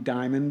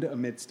diamond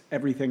amidst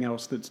everything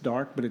else that's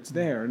dark, but it's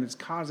there, and it's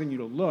causing you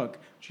to look,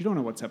 but you don't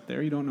know what's up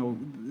there. You don't know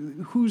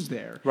who's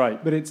there.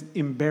 Right. But it's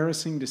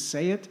embarrassing to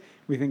say it.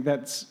 We think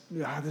that's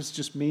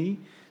just me.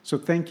 So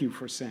thank you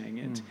for saying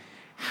it.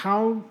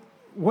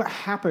 What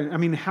happened? I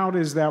mean, how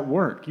does that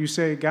work? You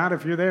say, God,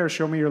 if you're there,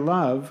 show me your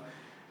love.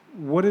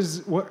 What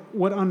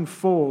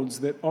unfolds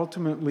that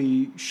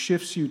ultimately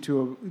shifts you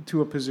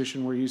to a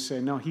position where you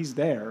say, no, He's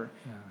there,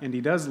 and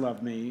He does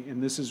love me,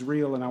 and this is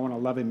real, and I want to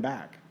love Him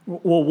back?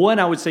 Well, one,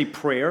 I would say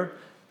prayer.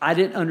 I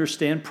didn't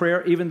understand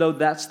prayer, even though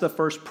that's the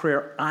first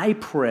prayer I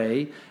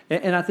pray.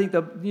 And I think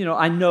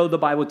I know the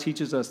Bible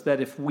teaches us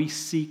that if we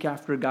seek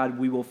after God,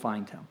 we will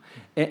find him.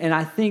 And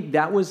I think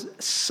that was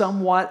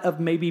somewhat of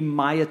maybe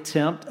my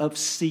attempt of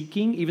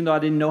seeking, even though I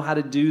didn't know how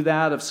to do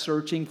that, of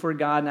searching for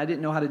God, and I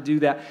didn't know how to do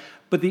that.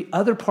 But the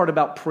other part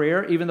about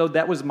prayer, even though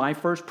that was my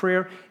first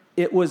prayer,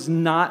 it was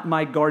not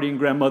my guardian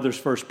grandmother's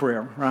first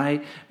prayer,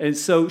 right? And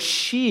so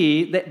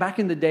back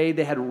in the day,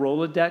 they had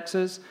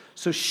Rolodexes.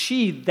 So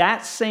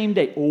that same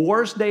day,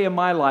 worst day of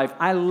my life,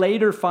 I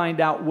later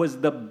find out was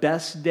the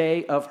best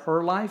day of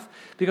her life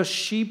because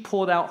she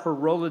pulled out her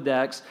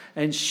Rolodex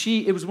and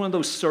it was one of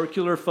those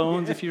circular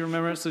phones, if you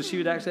remember. So she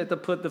would actually have to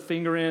put the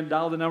finger in,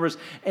 dial the numbers,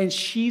 and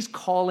she's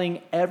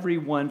calling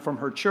everyone from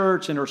her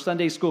church and her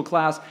Sunday school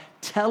class,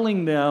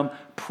 telling them,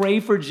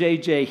 pray for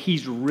JJ,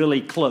 he's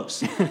really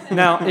close.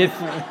 Now,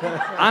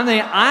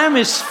 I'm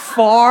as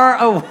far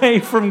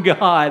away from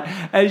God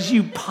as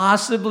you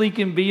possibly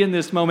can be in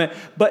this moment,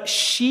 but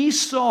she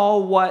saw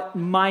what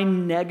my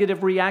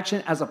negative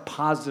reaction as a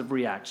positive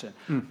reaction.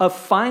 Of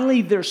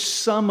finally there's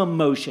some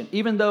emotion,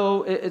 even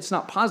though it's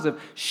not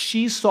positive,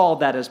 she saw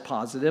that as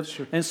positive.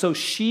 Sure. And so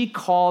she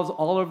calls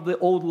all of the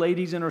old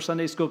ladies in her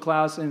Sunday school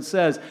class and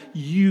says,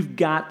 you've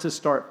got to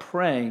start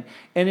praying.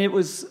 And it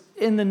was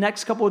in the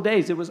next couple of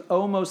days, it was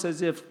almost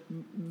as if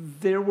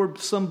there were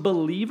some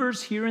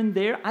believers here and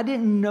there. I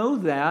didn't know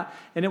that.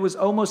 And it was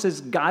almost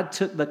as God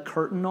took the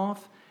curtain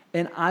off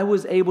and I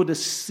was able to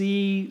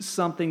see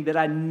something that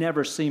I'd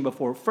never seen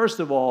before.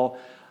 First of all,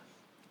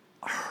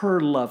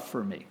 her love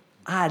for me.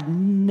 I'd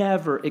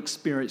never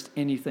experienced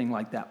anything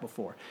like that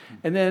before.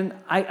 And then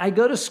I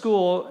go to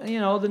school,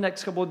 the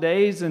next couple of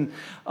days, and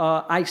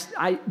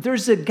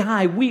there's a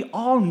guy, we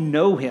all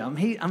know him.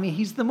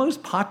 He's the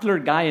most popular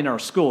guy in our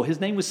school. His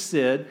name was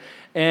Sid,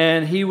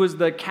 and he was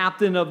the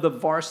captain of the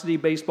varsity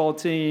baseball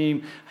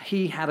team.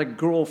 He had a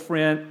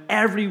girlfriend.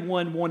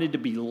 Everyone wanted to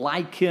be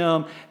like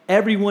him.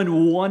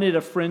 Everyone wanted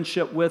a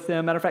friendship with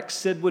him. Matter of fact,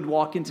 Sid would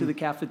walk into the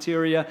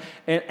cafeteria,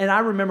 and I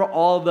remember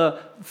all the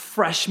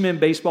freshman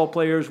baseball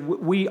players.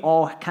 We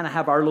all kind of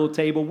have our little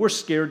table. We're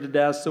scared to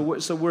death, so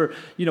we're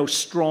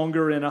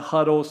stronger in a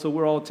huddle, so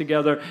we're all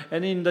together.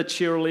 And then the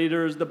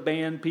cheerleaders, the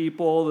band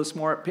people, the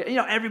smart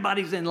people,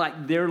 everybody's in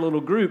like their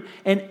little group,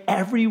 and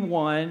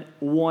everyone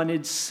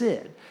wanted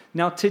Sid.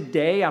 Now,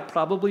 today, I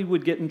probably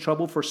would get in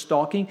trouble for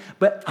stalking,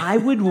 but I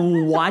would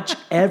watch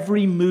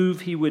every move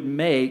he would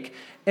make.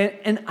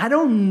 And I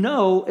don't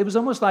know, it was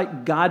almost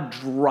like God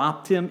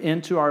dropped him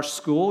into our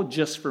school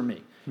just for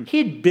me.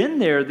 He'd been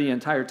there the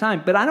entire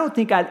time, but I don't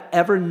think I'd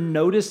ever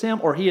noticed him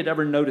or he had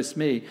ever noticed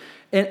me.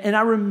 And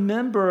I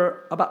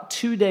remember about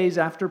 2 days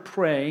after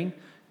praying,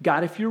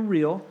 God, if you're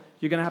real,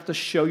 you're going to have to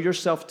show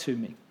yourself to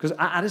me because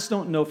I just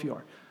don't know if you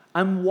are.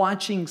 I'm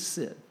watching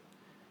Sid.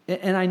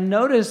 And I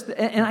noticed,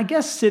 and I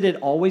guess Sid had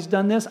always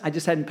done this, I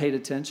just hadn't paid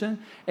attention.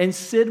 And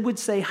Sid would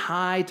say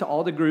hi to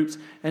all the groups,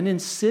 and then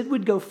Sid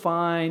would go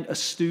find a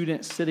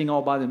student sitting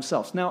all by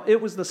themselves. Now, it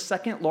was the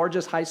second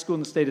largest high school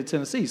in the state of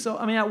Tennessee, so,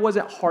 that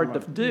wasn't hard to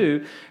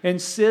do.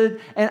 And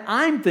Sid, and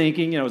I'm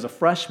thinking, as a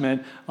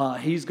freshman,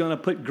 he's going to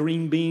put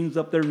green beans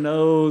up their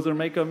nose or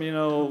make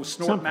them,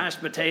 snort mashed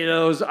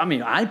potatoes.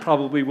 I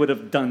probably would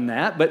have done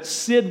that, but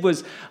Sid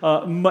was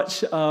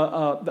much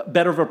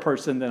better of a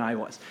person than I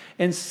was.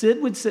 And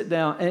Sid would sit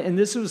down, and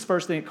this was the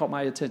first thing that caught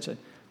my attention.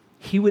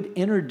 He would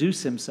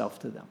introduce himself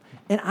to them.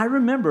 And I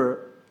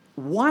remember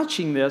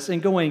watching this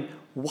and going,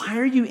 why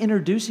are you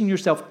introducing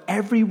yourself?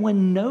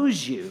 Everyone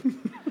knows you.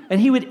 And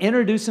he would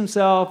introduce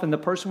himself, and the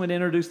person would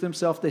introduce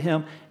themselves to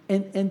him,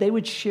 and they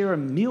would share a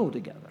meal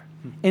together.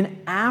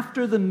 And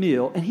after the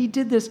meal, and he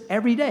did this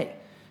every day,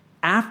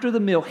 after the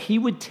meal, he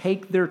would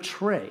take their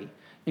tray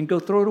and go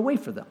throw it away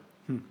for them.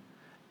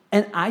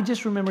 And I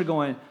just remember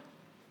going,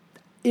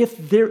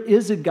 if there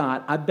is a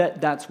God, I bet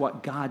that's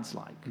what God's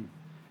like.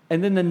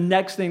 And then the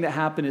next thing that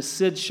happened is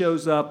Sid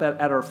shows up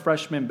at our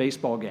freshman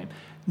baseball game.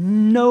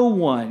 No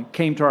one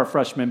came to our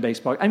freshman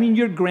baseball game.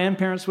 Your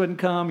grandparents wouldn't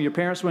come, your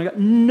parents wouldn't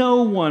come.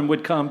 No one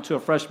would come to a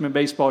freshman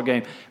baseball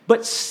game.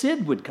 But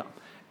Sid would come.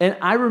 And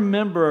I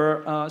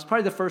remember, it's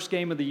probably the first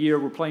game of the year,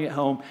 we're playing at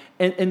home,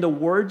 and the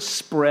word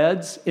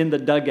spreads in the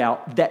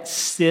dugout that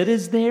Sid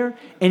is there,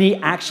 and he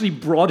actually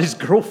brought his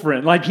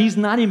girlfriend. Like, he's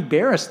not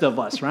embarrassed of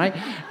us, right?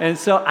 And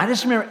so I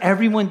just remember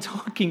everyone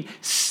talking,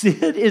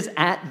 Sid is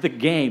at the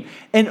game.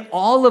 And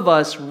all of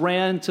us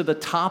ran to the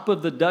top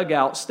of the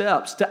dugout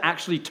steps to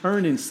actually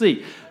turn and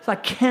see. So I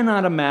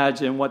cannot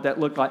imagine what that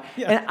looked like.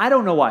 Yeah. And I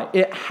don't know why.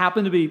 It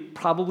happened to be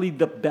probably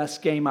the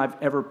best game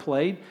I've ever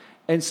played.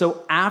 And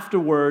so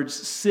afterwards,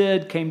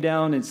 Sid came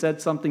down and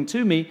said something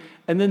to me.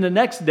 And then the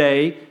next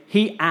day,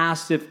 he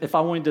asked if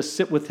I wanted to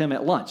sit with him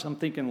at lunch. I'm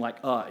thinking like,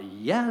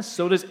 yes,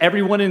 so does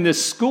everyone in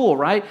this school,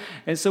 right?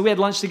 And so we had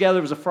lunch together.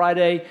 It was a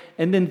Friday.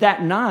 And then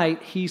that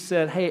night, he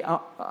said, hey,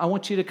 I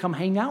want you to come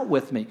hang out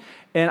with me.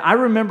 And I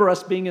remember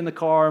us being in the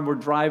car and we're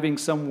driving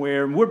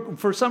somewhere. And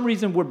for some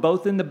reason, we're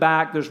both in the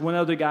back. There's one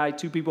other guy,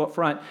 two people up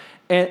front.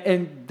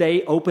 And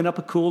they open up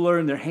a cooler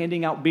and they're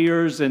handing out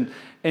beers. And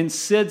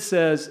Sid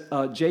says,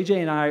 JJ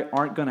and I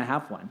aren't going to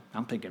have one.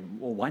 I'm thinking,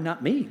 well, why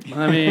not me?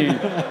 I mean,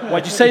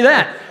 why'd you say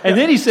that? And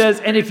then he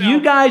says, and if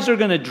you guys are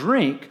going to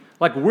drink,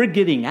 like, we're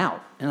getting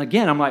out. And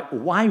again, I'm like,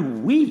 why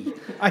we?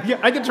 I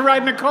get to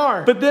ride in a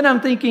car. But then I'm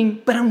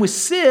thinking, but I'm with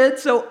Sid,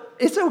 so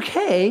it's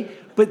okay.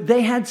 But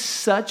they had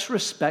such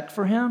respect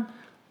for him.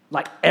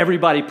 Like,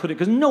 everybody put it,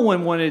 because no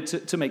one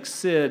wanted to make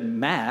Sid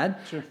mad.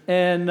 Sure.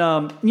 And,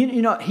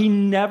 he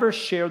never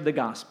shared the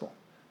gospel,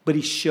 but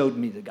he showed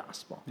me the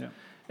gospel. Yeah.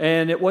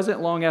 And it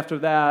wasn't long after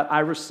that, I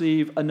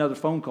received another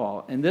phone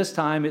call. And this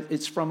time,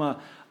 it's from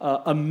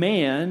a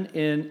man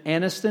in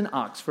Anniston,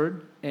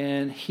 Oxford.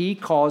 And he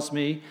calls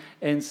me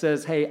and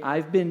says, hey,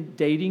 I've been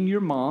dating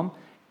your mom,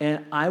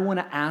 and I want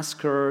to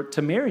ask her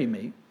to marry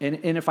me. And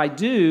if I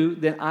do,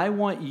 then I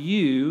want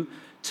you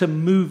to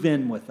move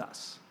in with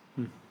us.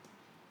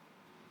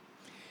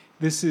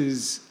 This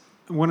is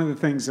one of the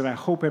things that I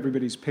hope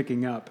everybody's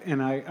picking up.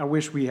 And I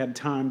wish we had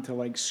time to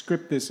like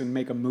script this and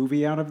make a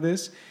movie out of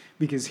this,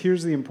 because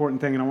here's the important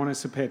thing, and I want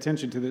us to pay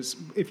attention to this.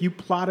 If you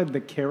plotted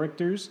the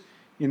characters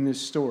in this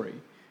story,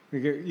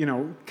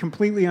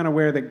 completely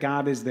unaware that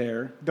God is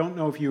there, don't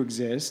know if you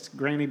exist,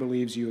 Granny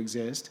believes you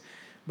exist,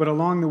 but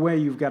along the way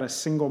you've got a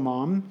single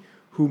mom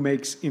who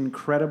makes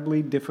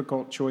incredibly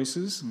difficult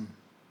choices,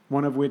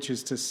 one of which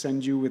is to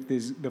send you with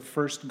the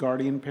first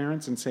guardian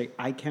parents and say,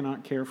 I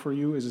cannot care for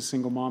you as a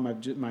single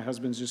mom. My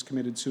husband's just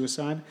committed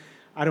suicide.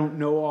 I don't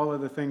know all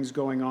of the things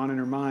going on in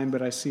her mind,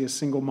 but I see a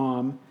single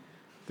mom.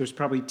 There's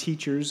probably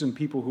teachers and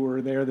people who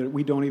are there that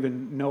we don't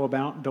even know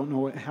about, don't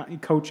know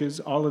coaches,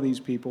 all of these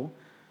people.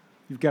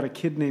 You've got a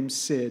kid named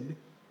Sid.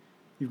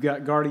 You've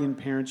got guardian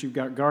parents. You've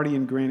got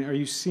guardian granny. Are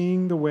you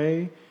seeing the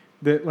way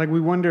that, like,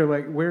 we wonder,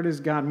 like, where does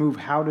God move?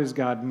 How does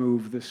God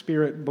move? The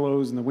Spirit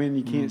blows in the wind.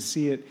 You can't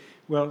see it.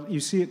 Well, you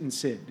see it in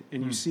Sid,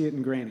 and you see it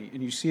in Granny,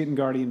 and you see it in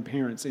guardian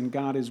parents, and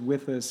God is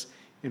with us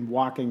and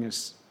walking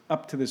us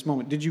up to this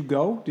moment. Did you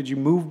go? Did you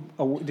move?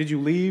 Did you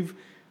leave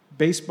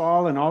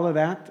baseball and all of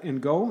that and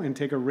go and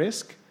take a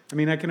risk? I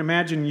mean, I can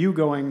imagine you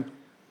going,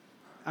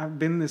 I've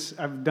done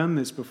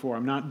this before.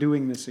 I'm not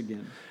doing this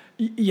again.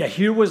 Yeah,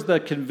 here was the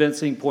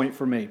convincing point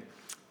for me.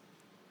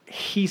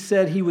 He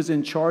said he was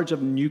in charge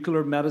of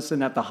nuclear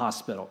medicine at the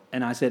hospital.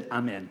 And I said,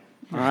 I'm in.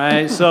 All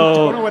right, so... I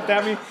don't know what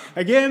that means.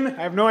 Again,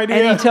 I have no idea.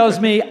 And he tells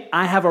me,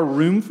 I have a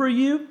room for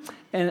you.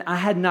 And I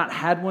had not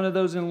had one of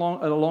those in a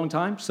long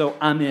time, so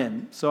I'm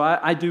in. So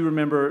I do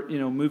remember,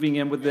 moving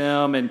in with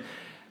them. And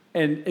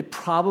it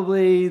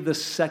probably the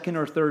second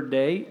or third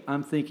day,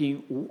 I'm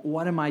thinking,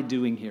 what am I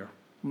doing here?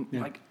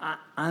 Yeah. Like,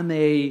 I'm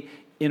a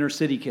inner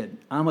city kid.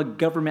 I'm a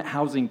government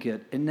housing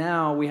kid. And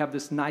now we have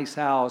this nice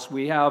house.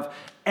 We have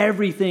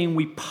everything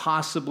we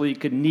possibly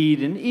could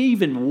need and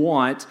even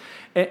want.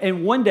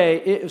 And one day,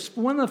 it was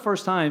one of the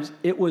first times,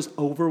 it was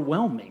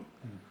overwhelming.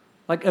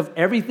 Like, of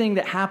everything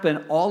that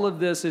happened, all of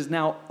this is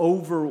now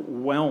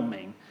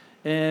overwhelming.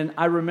 And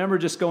I remember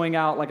just going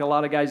out like a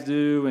lot of guys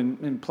do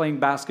and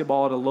playing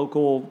basketball at a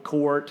local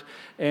court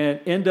and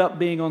end up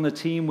being on the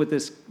team with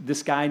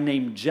this guy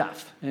named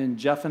Jeff. And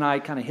Jeff and I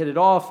kind of hit it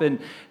off. And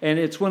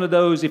it's one of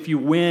those, if you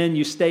win,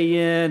 you stay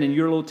in and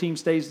your little team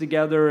stays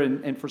together.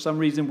 And for some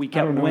reason, we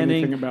kept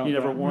winning. You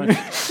never won.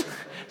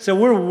 So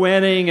we're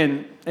winning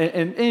and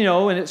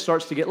it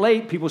starts to get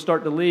late. People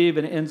start to leave,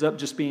 and it ends up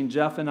just being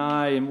Jeff and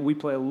I, and we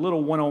play a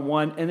little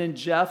one-on-one. And then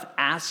Jeff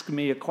asked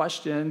me a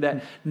question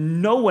that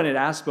no one had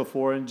asked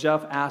before, and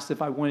Jeff asked if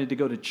I wanted to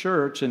go to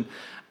church, and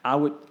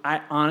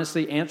I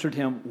honestly answered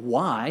him,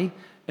 why?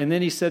 And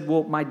then he said,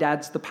 well, my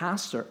dad's the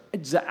pastor.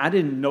 I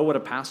didn't know what a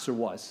pastor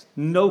was.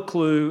 No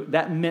clue.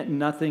 That meant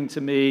nothing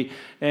to me.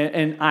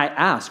 And I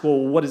asked, well,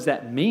 what does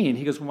that mean?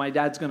 He goes, well, my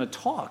dad's going to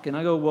talk. And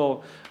I go,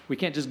 well, we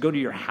can't just go to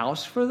your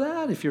house for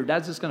that if your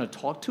dad's just going to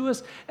talk to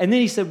us. And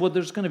then he said, well,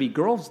 there's going to be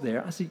girls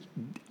there. I said,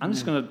 I'm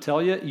just going to tell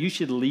you, you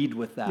should lead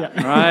with that,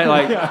 right?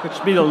 Like, it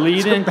should be the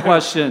lead-in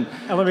question.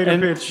 Elevator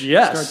pitch.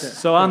 Yes.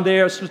 So I'm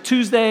there. So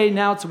Tuesday,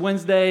 now it's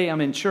Wednesday. I'm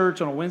in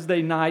church on a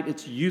Wednesday night.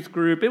 It's youth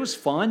group. It was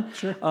fun.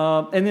 Sure.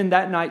 And then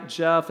that night,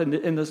 Jeff and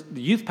the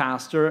youth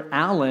pastor,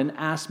 Alan,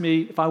 asked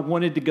me if I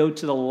wanted to go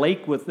to the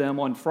lake with them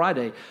on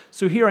Friday.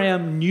 So here I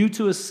am, new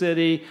to a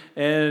city,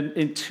 and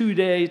in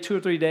 2 or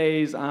 3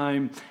 days,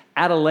 I'm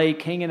at a lake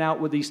hanging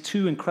out with these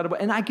two incredible,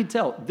 and I could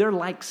tell they're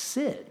like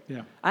Sid.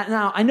 Yeah.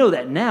 I know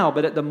that now,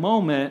 but at the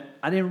moment,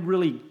 I didn't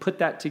really put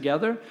that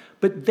together.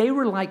 But they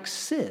were like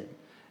Sid.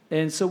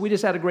 And so we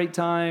just had a great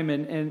time,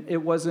 and it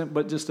wasn't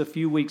but just a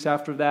few weeks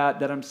after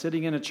that I'm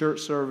sitting in a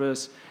church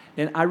service,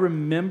 and I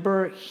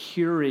remember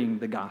hearing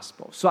the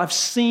gospel. So I've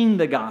seen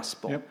the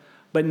gospel,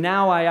 but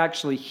now I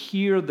actually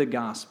hear the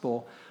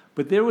gospel.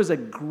 But there was a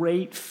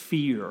great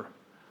fear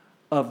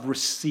of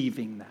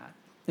receiving that.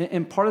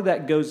 And part of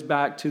that goes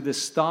back to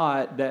this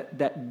thought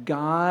that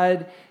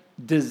God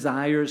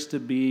desires to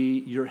be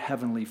your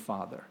heavenly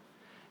Father.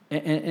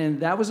 And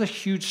that was a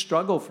huge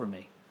struggle for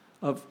me.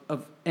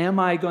 of am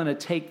I going to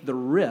take the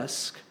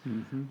risk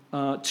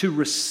to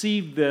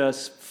receive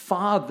this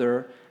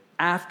father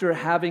after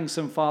having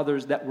some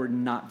fathers that were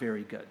not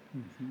very good.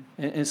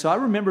 And so I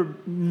remember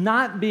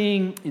not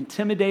being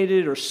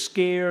intimidated or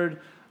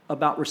scared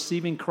about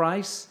receiving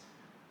Christ,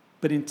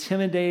 but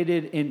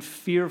intimidated and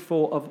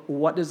fearful of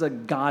what does a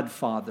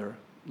godfather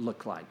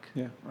look like,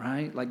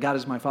 right? Like, God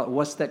is my father.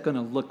 What's that going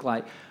to look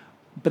like?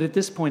 But at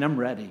this point, I'm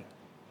ready.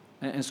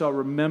 And so I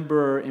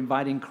remember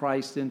inviting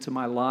Christ into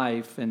my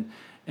life and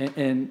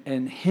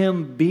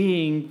him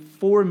being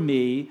for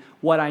me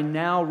what I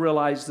now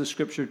realize the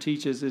scripture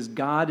teaches is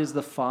God is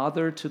the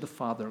father to the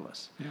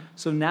fatherless. Yeah.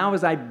 So now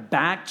as I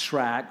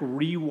backtrack,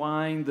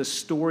 rewind the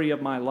story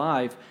of my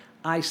life,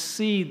 I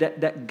see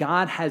that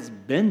God has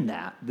been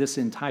that this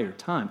entire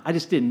time. I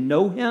just didn't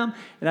know him,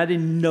 and I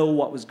didn't know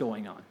what was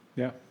going on.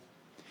 Yeah.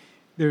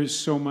 There's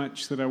so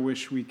much that I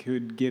wish we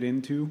could get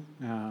into,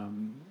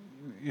 and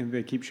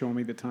they keep showing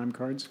me the time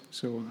cards,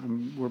 so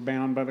we're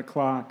bound by the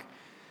clock.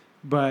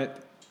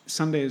 But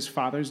Sunday is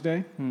Father's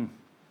Day,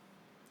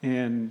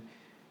 and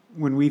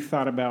when we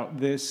thought about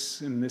this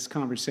and this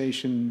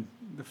conversation,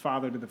 the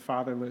father to the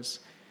fatherless,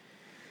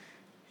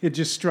 it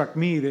just struck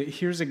me that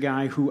here's a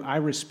guy who I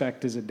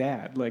respect as a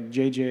dad. Like,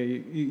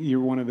 JJ,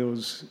 you're one of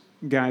those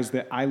guys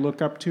that I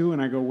look up to,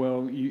 and I go,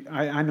 well,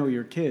 I know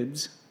your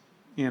kids,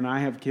 and I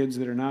have kids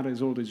that are not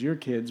as old as your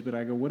kids, but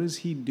I go, what is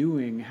he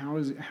doing?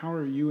 How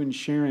are you and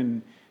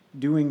Sharon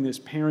doing this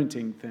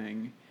parenting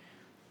thing?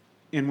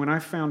 And when I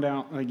found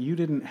out, like, you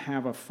didn't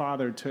have a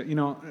father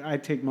to, I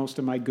take most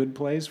of my good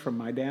plays from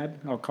my dad.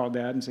 I'll call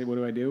dad and say, what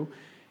do I do?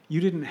 You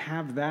didn't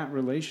have that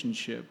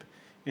relationship.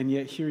 And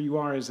yet here you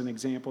are as an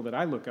example that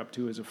I look up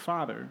to as a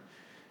father.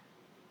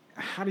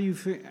 How do you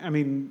think,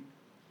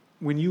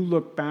 when you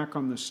look back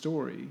on the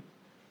story,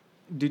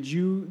 did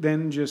you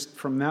then just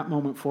from that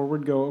moment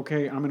forward go,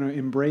 okay, I'm going to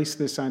embrace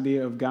this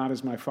idea of God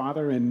as my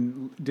father?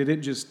 And did it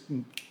just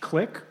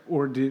click?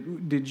 Or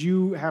did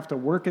you have to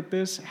work at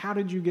this? How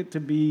did you get to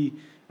be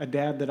a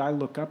dad that I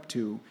look up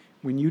to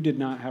when you did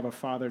not have a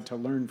father to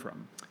learn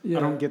from? Yeah.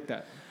 I don't get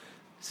that.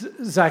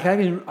 Zach,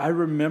 I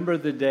remember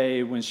the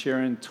day when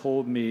Sharon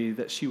told me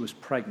that she was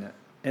pregnant.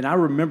 And I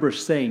remember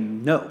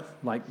saying, no,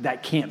 like,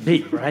 that can't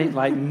be, right?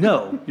 Like,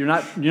 no, you're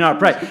not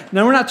pregnant.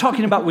 Now, we're not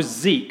talking about with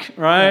Zeke,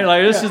 right?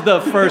 Like, this is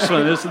the first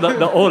one. This is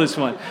the oldest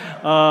one.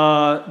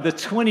 The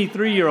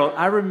 23-year-old,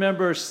 I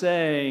remember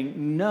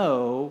saying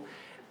no,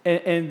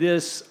 and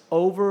this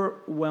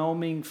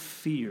overwhelming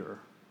fear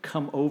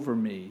come over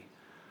me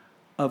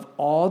of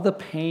all the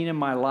pain in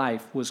my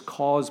life was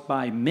caused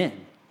by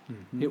men.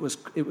 Mm-hmm.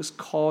 It was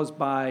caused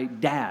by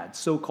dads,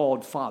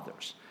 so-called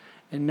fathers.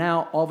 And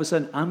now, all of a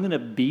sudden, I'm going to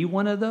be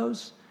one of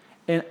those.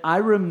 And I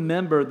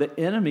remember the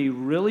enemy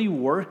really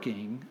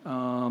working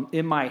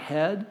in my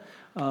head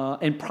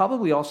and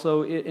probably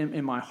also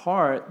in my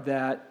heart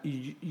that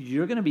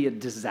you're going to be a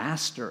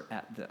disaster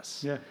at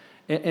this. Yeah.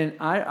 And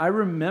I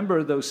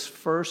remember those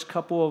first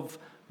couple of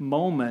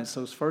moments,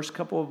 those first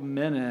couple of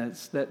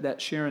minutes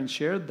that Sharon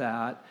shared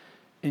that,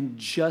 and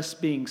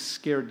just being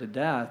scared to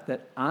death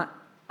that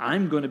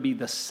I'm going to be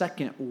the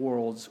second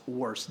world's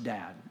worst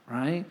dad,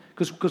 right?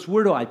 Because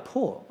where do I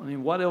pull?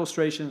 What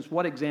illustrations,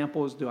 what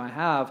examples do I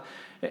have?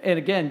 And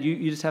again,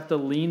 you just have to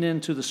lean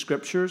into the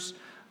scriptures.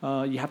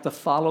 You have to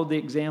follow the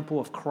example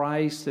of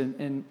Christ,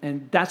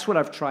 and that's what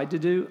I've tried to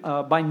do.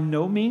 By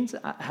no means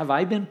have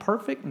I been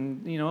perfect,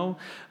 and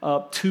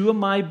two of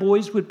my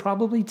boys would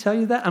probably tell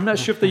you that. I'm not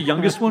sure if the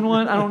youngest one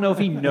would. I don't know if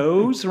he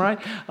knows, right?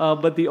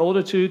 But the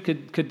older two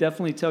could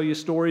definitely tell you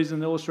stories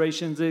and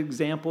illustrations,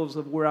 examples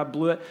of where I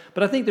blew it.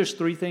 But I think there's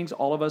three things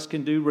all of us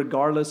can do,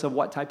 regardless of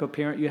what type of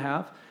parent you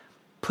have.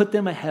 Put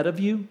them ahead of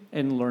you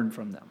and learn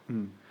from them.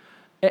 Mm.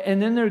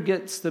 And then there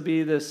gets to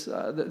be this,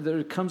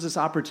 there comes this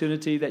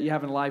opportunity that you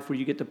have in life where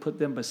you get to put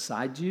them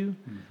beside you,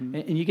 mm-hmm.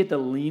 and you get to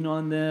lean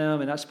on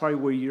them, and that's probably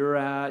where you're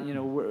at,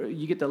 where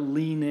you get to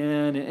lean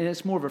in, and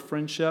it's more of a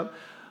friendship.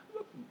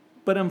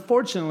 But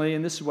unfortunately,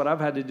 and this is what I've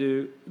had to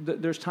do,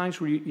 there's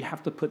times where you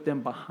have to put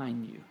them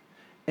behind you.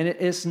 And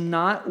it's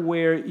not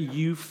where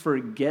you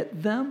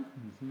forget them,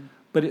 mm-hmm.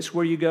 but it's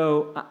where you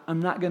go,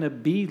 I'm not going to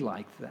be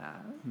like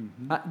that.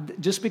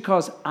 Mm-hmm. Just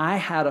because I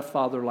had a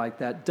father like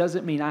that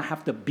doesn't mean I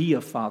have to be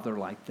a father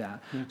like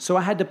that. Yeah. So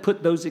I had to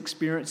put those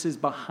experiences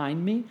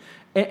behind me.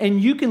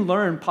 And you can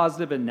learn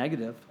positive and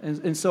negative.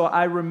 And so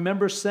I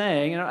remember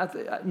saying,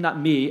 not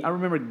me, I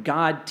remember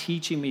God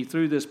teaching me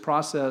through this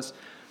process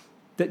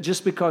that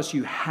just because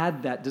you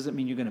had that doesn't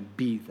mean you're going to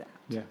be that.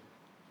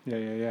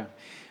 Yeah.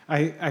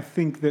 I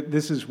think that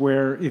this is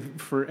where,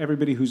 for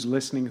everybody who's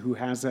listening who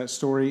has that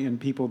story and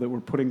people that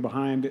we're putting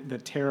behind the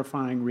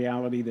terrifying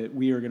reality that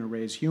we are going to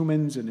raise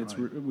humans and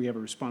we have a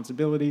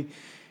responsibility,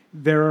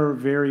 there are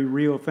very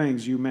real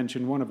things. You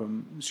mentioned one of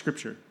them,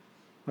 Scripture.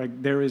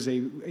 Like there is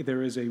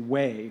a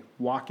way.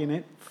 Walk in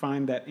it.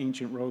 Find that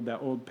ancient road,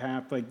 that old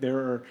path. Like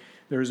there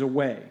is a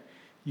way.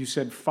 You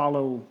said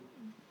follow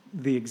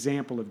the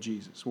example of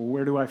Jesus. Well,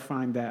 where do I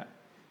find that?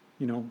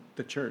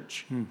 The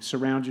church.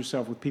 Surround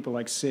yourself with people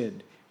like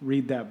Sid.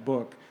 Read that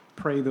book,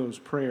 pray those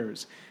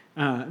prayers.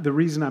 The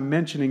reason I'm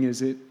mentioning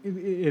is it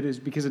is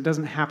because it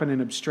doesn't happen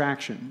in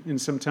abstraction. And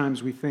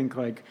sometimes we think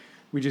like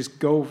we just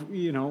go,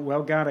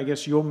 well, God, I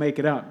guess you'll make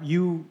it up.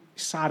 You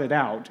sought it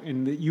out,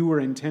 and that you were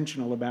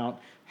intentional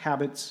about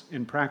habits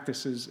and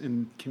practices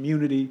and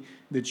community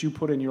that you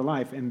put in your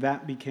life, and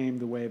that became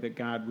the way that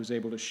God was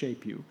able to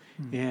shape you.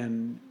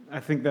 And I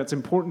think that's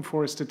important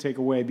for us to take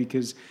away,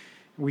 because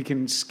we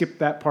can skip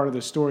that part of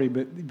the story,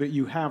 but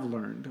you have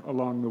learned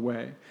along the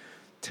way.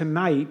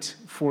 Tonight,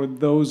 for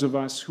those of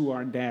us who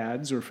are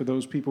dads, or for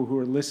those people who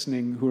are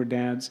listening who are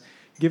dads,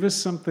 give us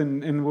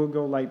something, and we'll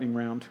go lightning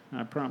round,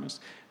 I promise.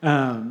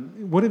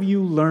 What have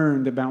you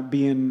learned about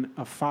being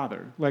a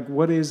father? Like,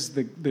 what is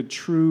the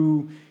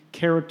true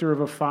character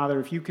of a father?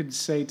 If you could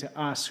say to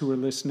us who are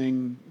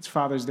listening, it's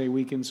Father's Day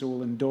weekend, so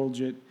we'll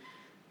indulge it.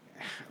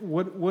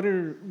 What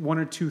are one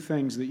or two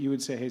things that you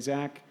would say, hey,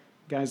 Zach,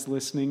 guys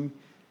listening,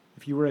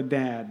 if you were a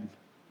dad,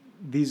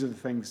 these are the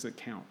things that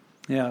count?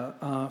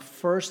 Yeah,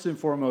 first and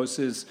foremost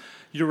is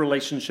your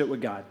relationship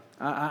with God.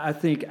 I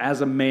think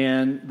as a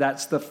man,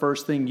 that's the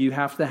first thing you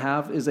have to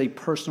have, is a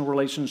personal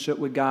relationship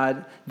with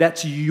God.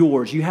 That's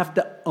yours. You have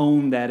to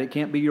own that. It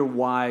can't be your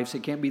wife's.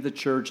 It can't be the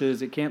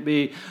church's. It can't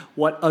be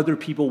what other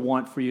people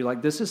want for you.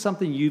 Like, this is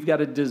something you've got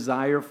to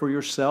desire for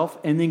yourself,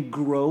 and then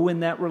grow in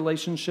that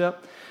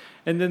relationship.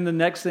 And then the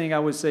next thing I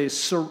would say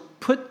is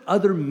put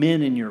other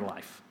men in your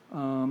life.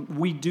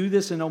 We do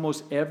this in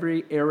almost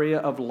every area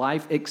of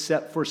life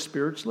except for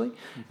spiritually.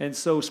 And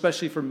so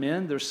especially for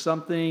men, there's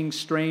something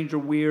strange or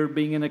weird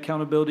being in an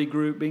accountability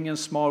group, being in a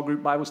small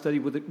group Bible study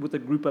with a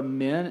group of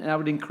men. And I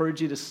would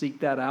encourage you to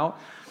seek that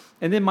out.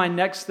 And then my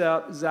next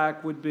step,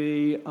 Zach, would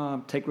be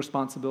take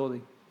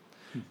responsibility.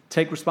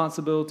 Take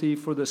responsibility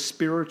for the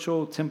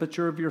spiritual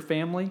temperature of your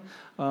family.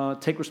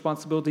 Take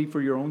responsibility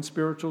for your own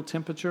spiritual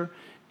temperature.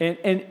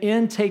 And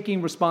in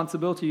taking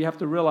responsibility, you have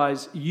to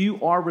realize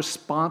you are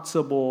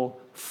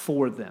responsible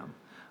for them.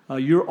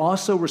 You're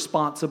also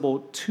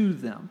responsible to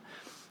them.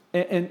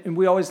 And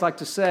we always like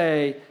to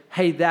say,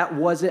 hey, that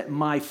wasn't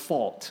my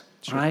fault,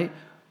 sure, right?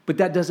 But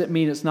that doesn't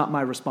mean it's not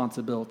my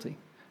responsibility.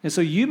 And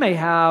so you may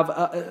have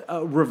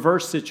a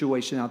reverse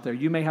situation out there.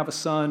 You may have a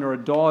son or a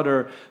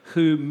daughter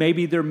who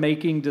maybe they're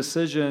making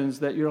decisions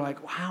that you're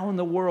like, how in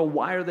the world,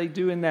 why are they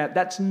doing that?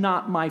 That's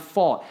not my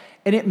fault.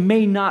 And it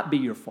may not be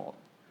your fault.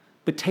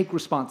 But take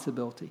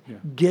responsibility. Yeah.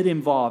 Get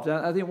involved.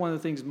 I think one of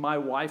the things my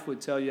wife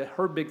would tell you,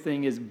 her big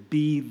thing is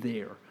be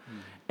there.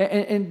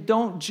 And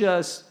don't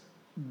just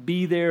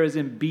be there as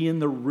in be in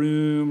the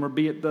room or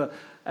be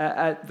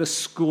at the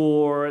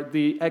school or at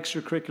the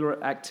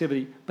extracurricular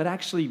activity, but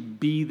actually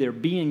be there,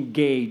 be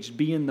engaged,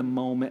 be in the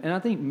moment. And I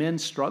think men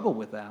struggle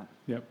with that.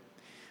 Yep.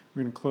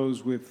 We're going to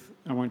close with,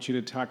 I want you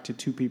to talk to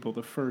two people.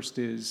 The first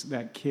is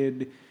that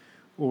kid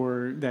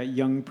or that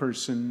young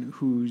person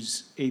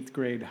who's 8th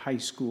grade, high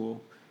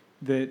school,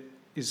 that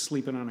is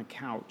sleeping on a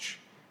couch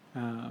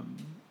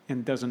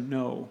and doesn't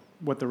know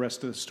what the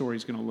rest of the story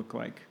is going to look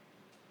like.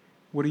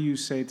 What do you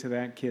say to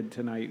that kid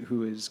tonight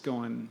who is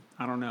going,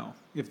 I don't know,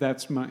 if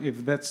that's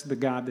the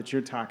God that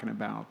you're talking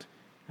about,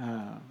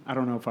 I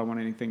don't know if I want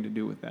anything to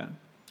do with that.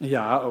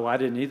 Yeah, I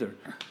didn't either.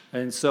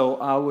 And so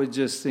I would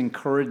just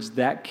encourage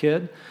that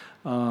kid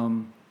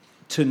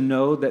to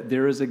know that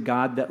there is a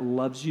God that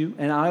loves you.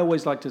 And I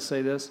always like to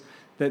say this,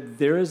 that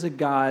there is a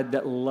God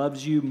that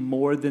loves you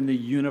more than the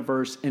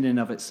universe in and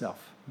of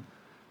itself.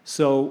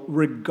 So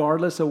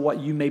regardless of what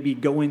you may be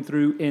going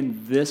through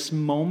in this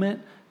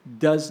moment,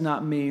 does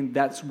not mean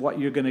that's what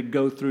you're going to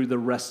go through the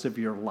rest of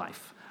your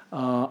life.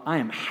 I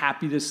am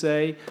happy to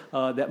say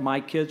that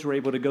my kids were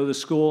able to go to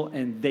school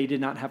and they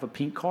did not have a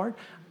pink card.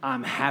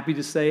 I'm happy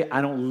to say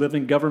I don't live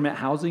in government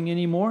housing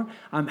anymore.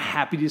 I'm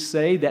happy to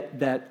say that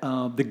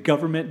the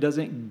government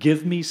doesn't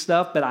give me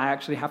stuff, but I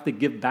actually have to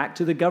give back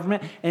to the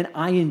government. And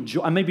I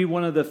may be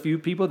one of the few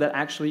people that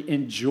actually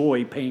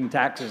enjoy paying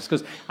taxes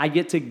because I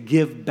get to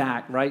give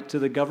back, right, to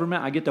the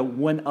government. I get to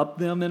one-up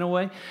them in a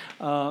way.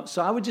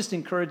 So I would just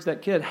encourage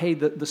that kid, hey,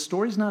 the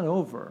story's not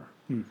over.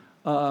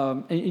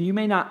 And you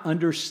may not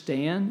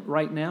understand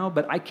right now,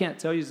 but I can't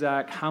tell you,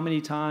 Zach, how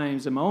many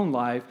times in my own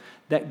life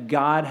that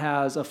God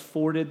has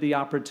afforded the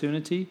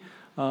opportunity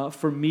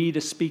for me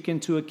to speak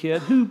into a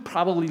kid who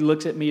probably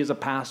looks at me as a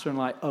pastor and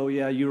like, oh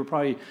yeah, you were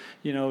probably,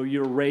 you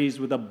were raised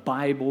with a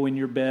Bible in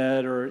your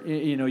bed, or,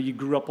 you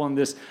grew up on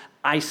this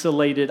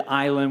isolated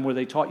island where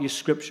they taught you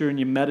scripture and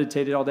you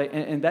meditated all day.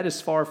 And that is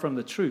far from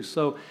the truth.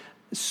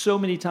 So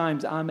many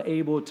times I'm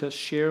able to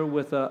share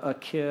with a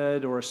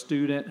kid or a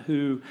student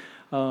who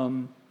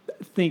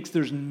thinks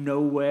there's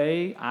no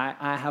way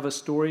I have a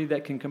story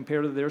that can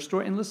compare to their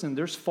story. And listen,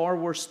 there's far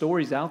worse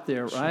stories out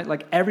there, right? Sure.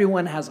 Like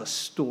everyone has a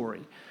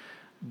story,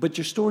 but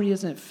your story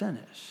isn't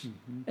finished.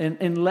 Mm-hmm.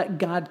 And let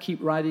God keep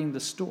writing the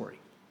story.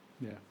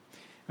 Yeah.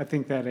 I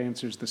think that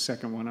answers the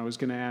second one. I was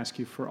going to ask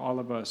you, for all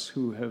of us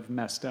who have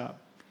messed up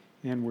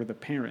and we're the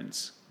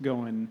parents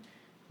going,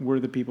 we're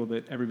the people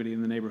that everybody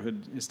in the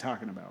neighborhood is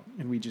talking about,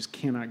 and we just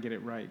cannot get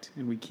it right,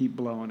 and we keep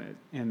blowing it.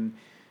 And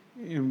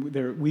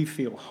we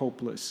feel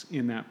hopeless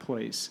in that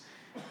place.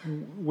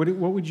 what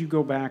would you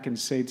go back and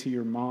say to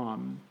your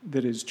mom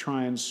that is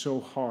trying so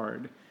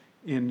hard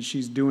and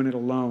she's doing it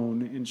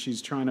alone and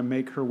she's trying to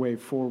make her way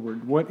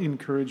forward? What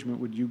encouragement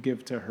would you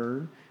give to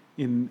her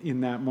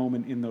in that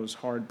moment, in those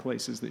hard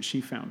places that she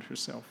found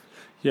herself?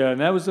 Yeah,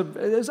 and it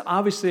was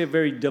obviously a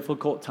very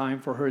difficult time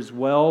for her as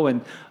well.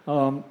 And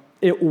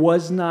it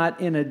was not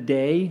in a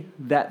day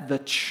that the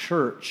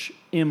church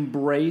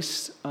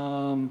embraced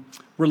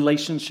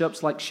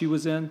relationships like she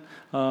was in.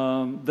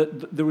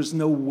 There was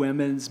no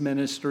women's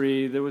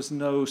ministry. There was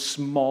no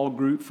small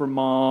group for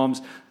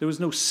moms. There was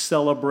no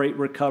Celebrate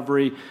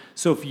Recovery.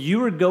 So if you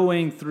were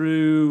going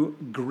through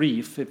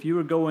grief, if you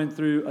were going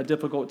through a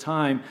difficult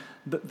time,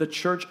 the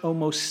church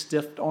almost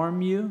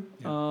stiff-armed you.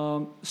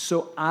 Yeah.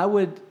 So I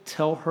would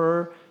tell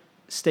her,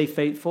 stay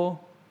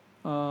faithful,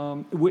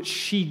 which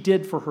she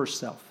did for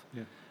herself.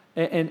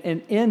 And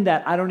in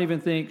that, I don't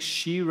even think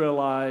she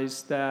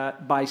realized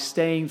that by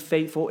staying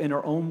faithful in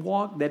her own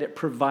walk, that it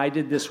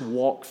provided this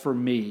walk for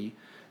me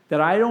that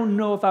I don't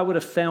know if I would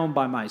have found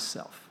by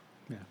myself.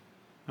 Yeah,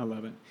 I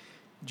love it.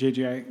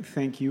 JJ,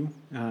 thank you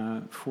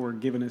for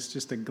giving us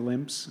just a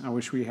glimpse. I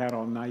wish we had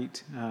all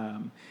night.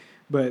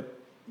 But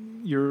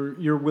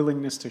your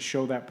willingness to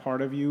show that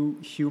part of you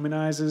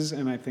humanizes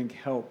and I think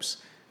helps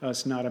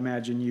us not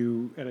imagine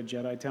you at a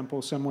Jedi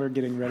temple somewhere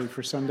getting ready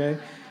for Sunday.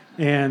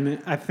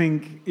 And I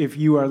think if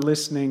you are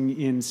listening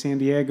in San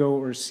Diego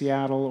or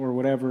Seattle or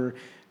whatever,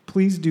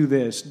 please do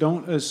this.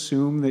 Don't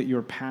assume that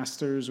your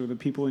pastors or the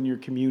people in your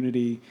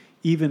community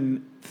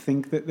even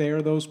think that they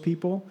are those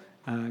people.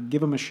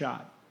 Give them a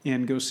shot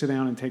and go sit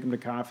down and take them to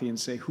coffee and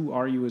say, who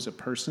are you as a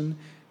person?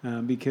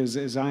 Because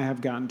as I have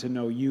gotten to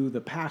know you,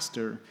 the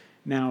pastor,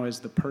 now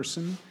as the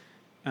person,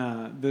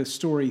 the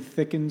story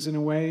thickens in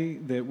a way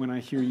that when I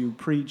hear you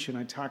preach and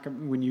I talk,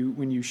 when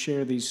you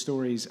share these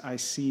stories, I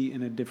see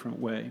in a different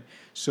way.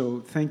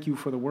 So thank you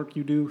for the work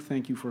you do.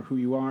 Thank you for who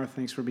you are.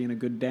 Thanks for being a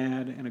good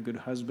dad and a good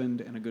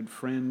husband and a good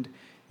friend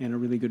and a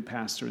really good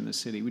pastor in the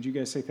city. Would you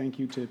guys say thank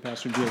you to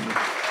Pastor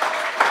Jigger?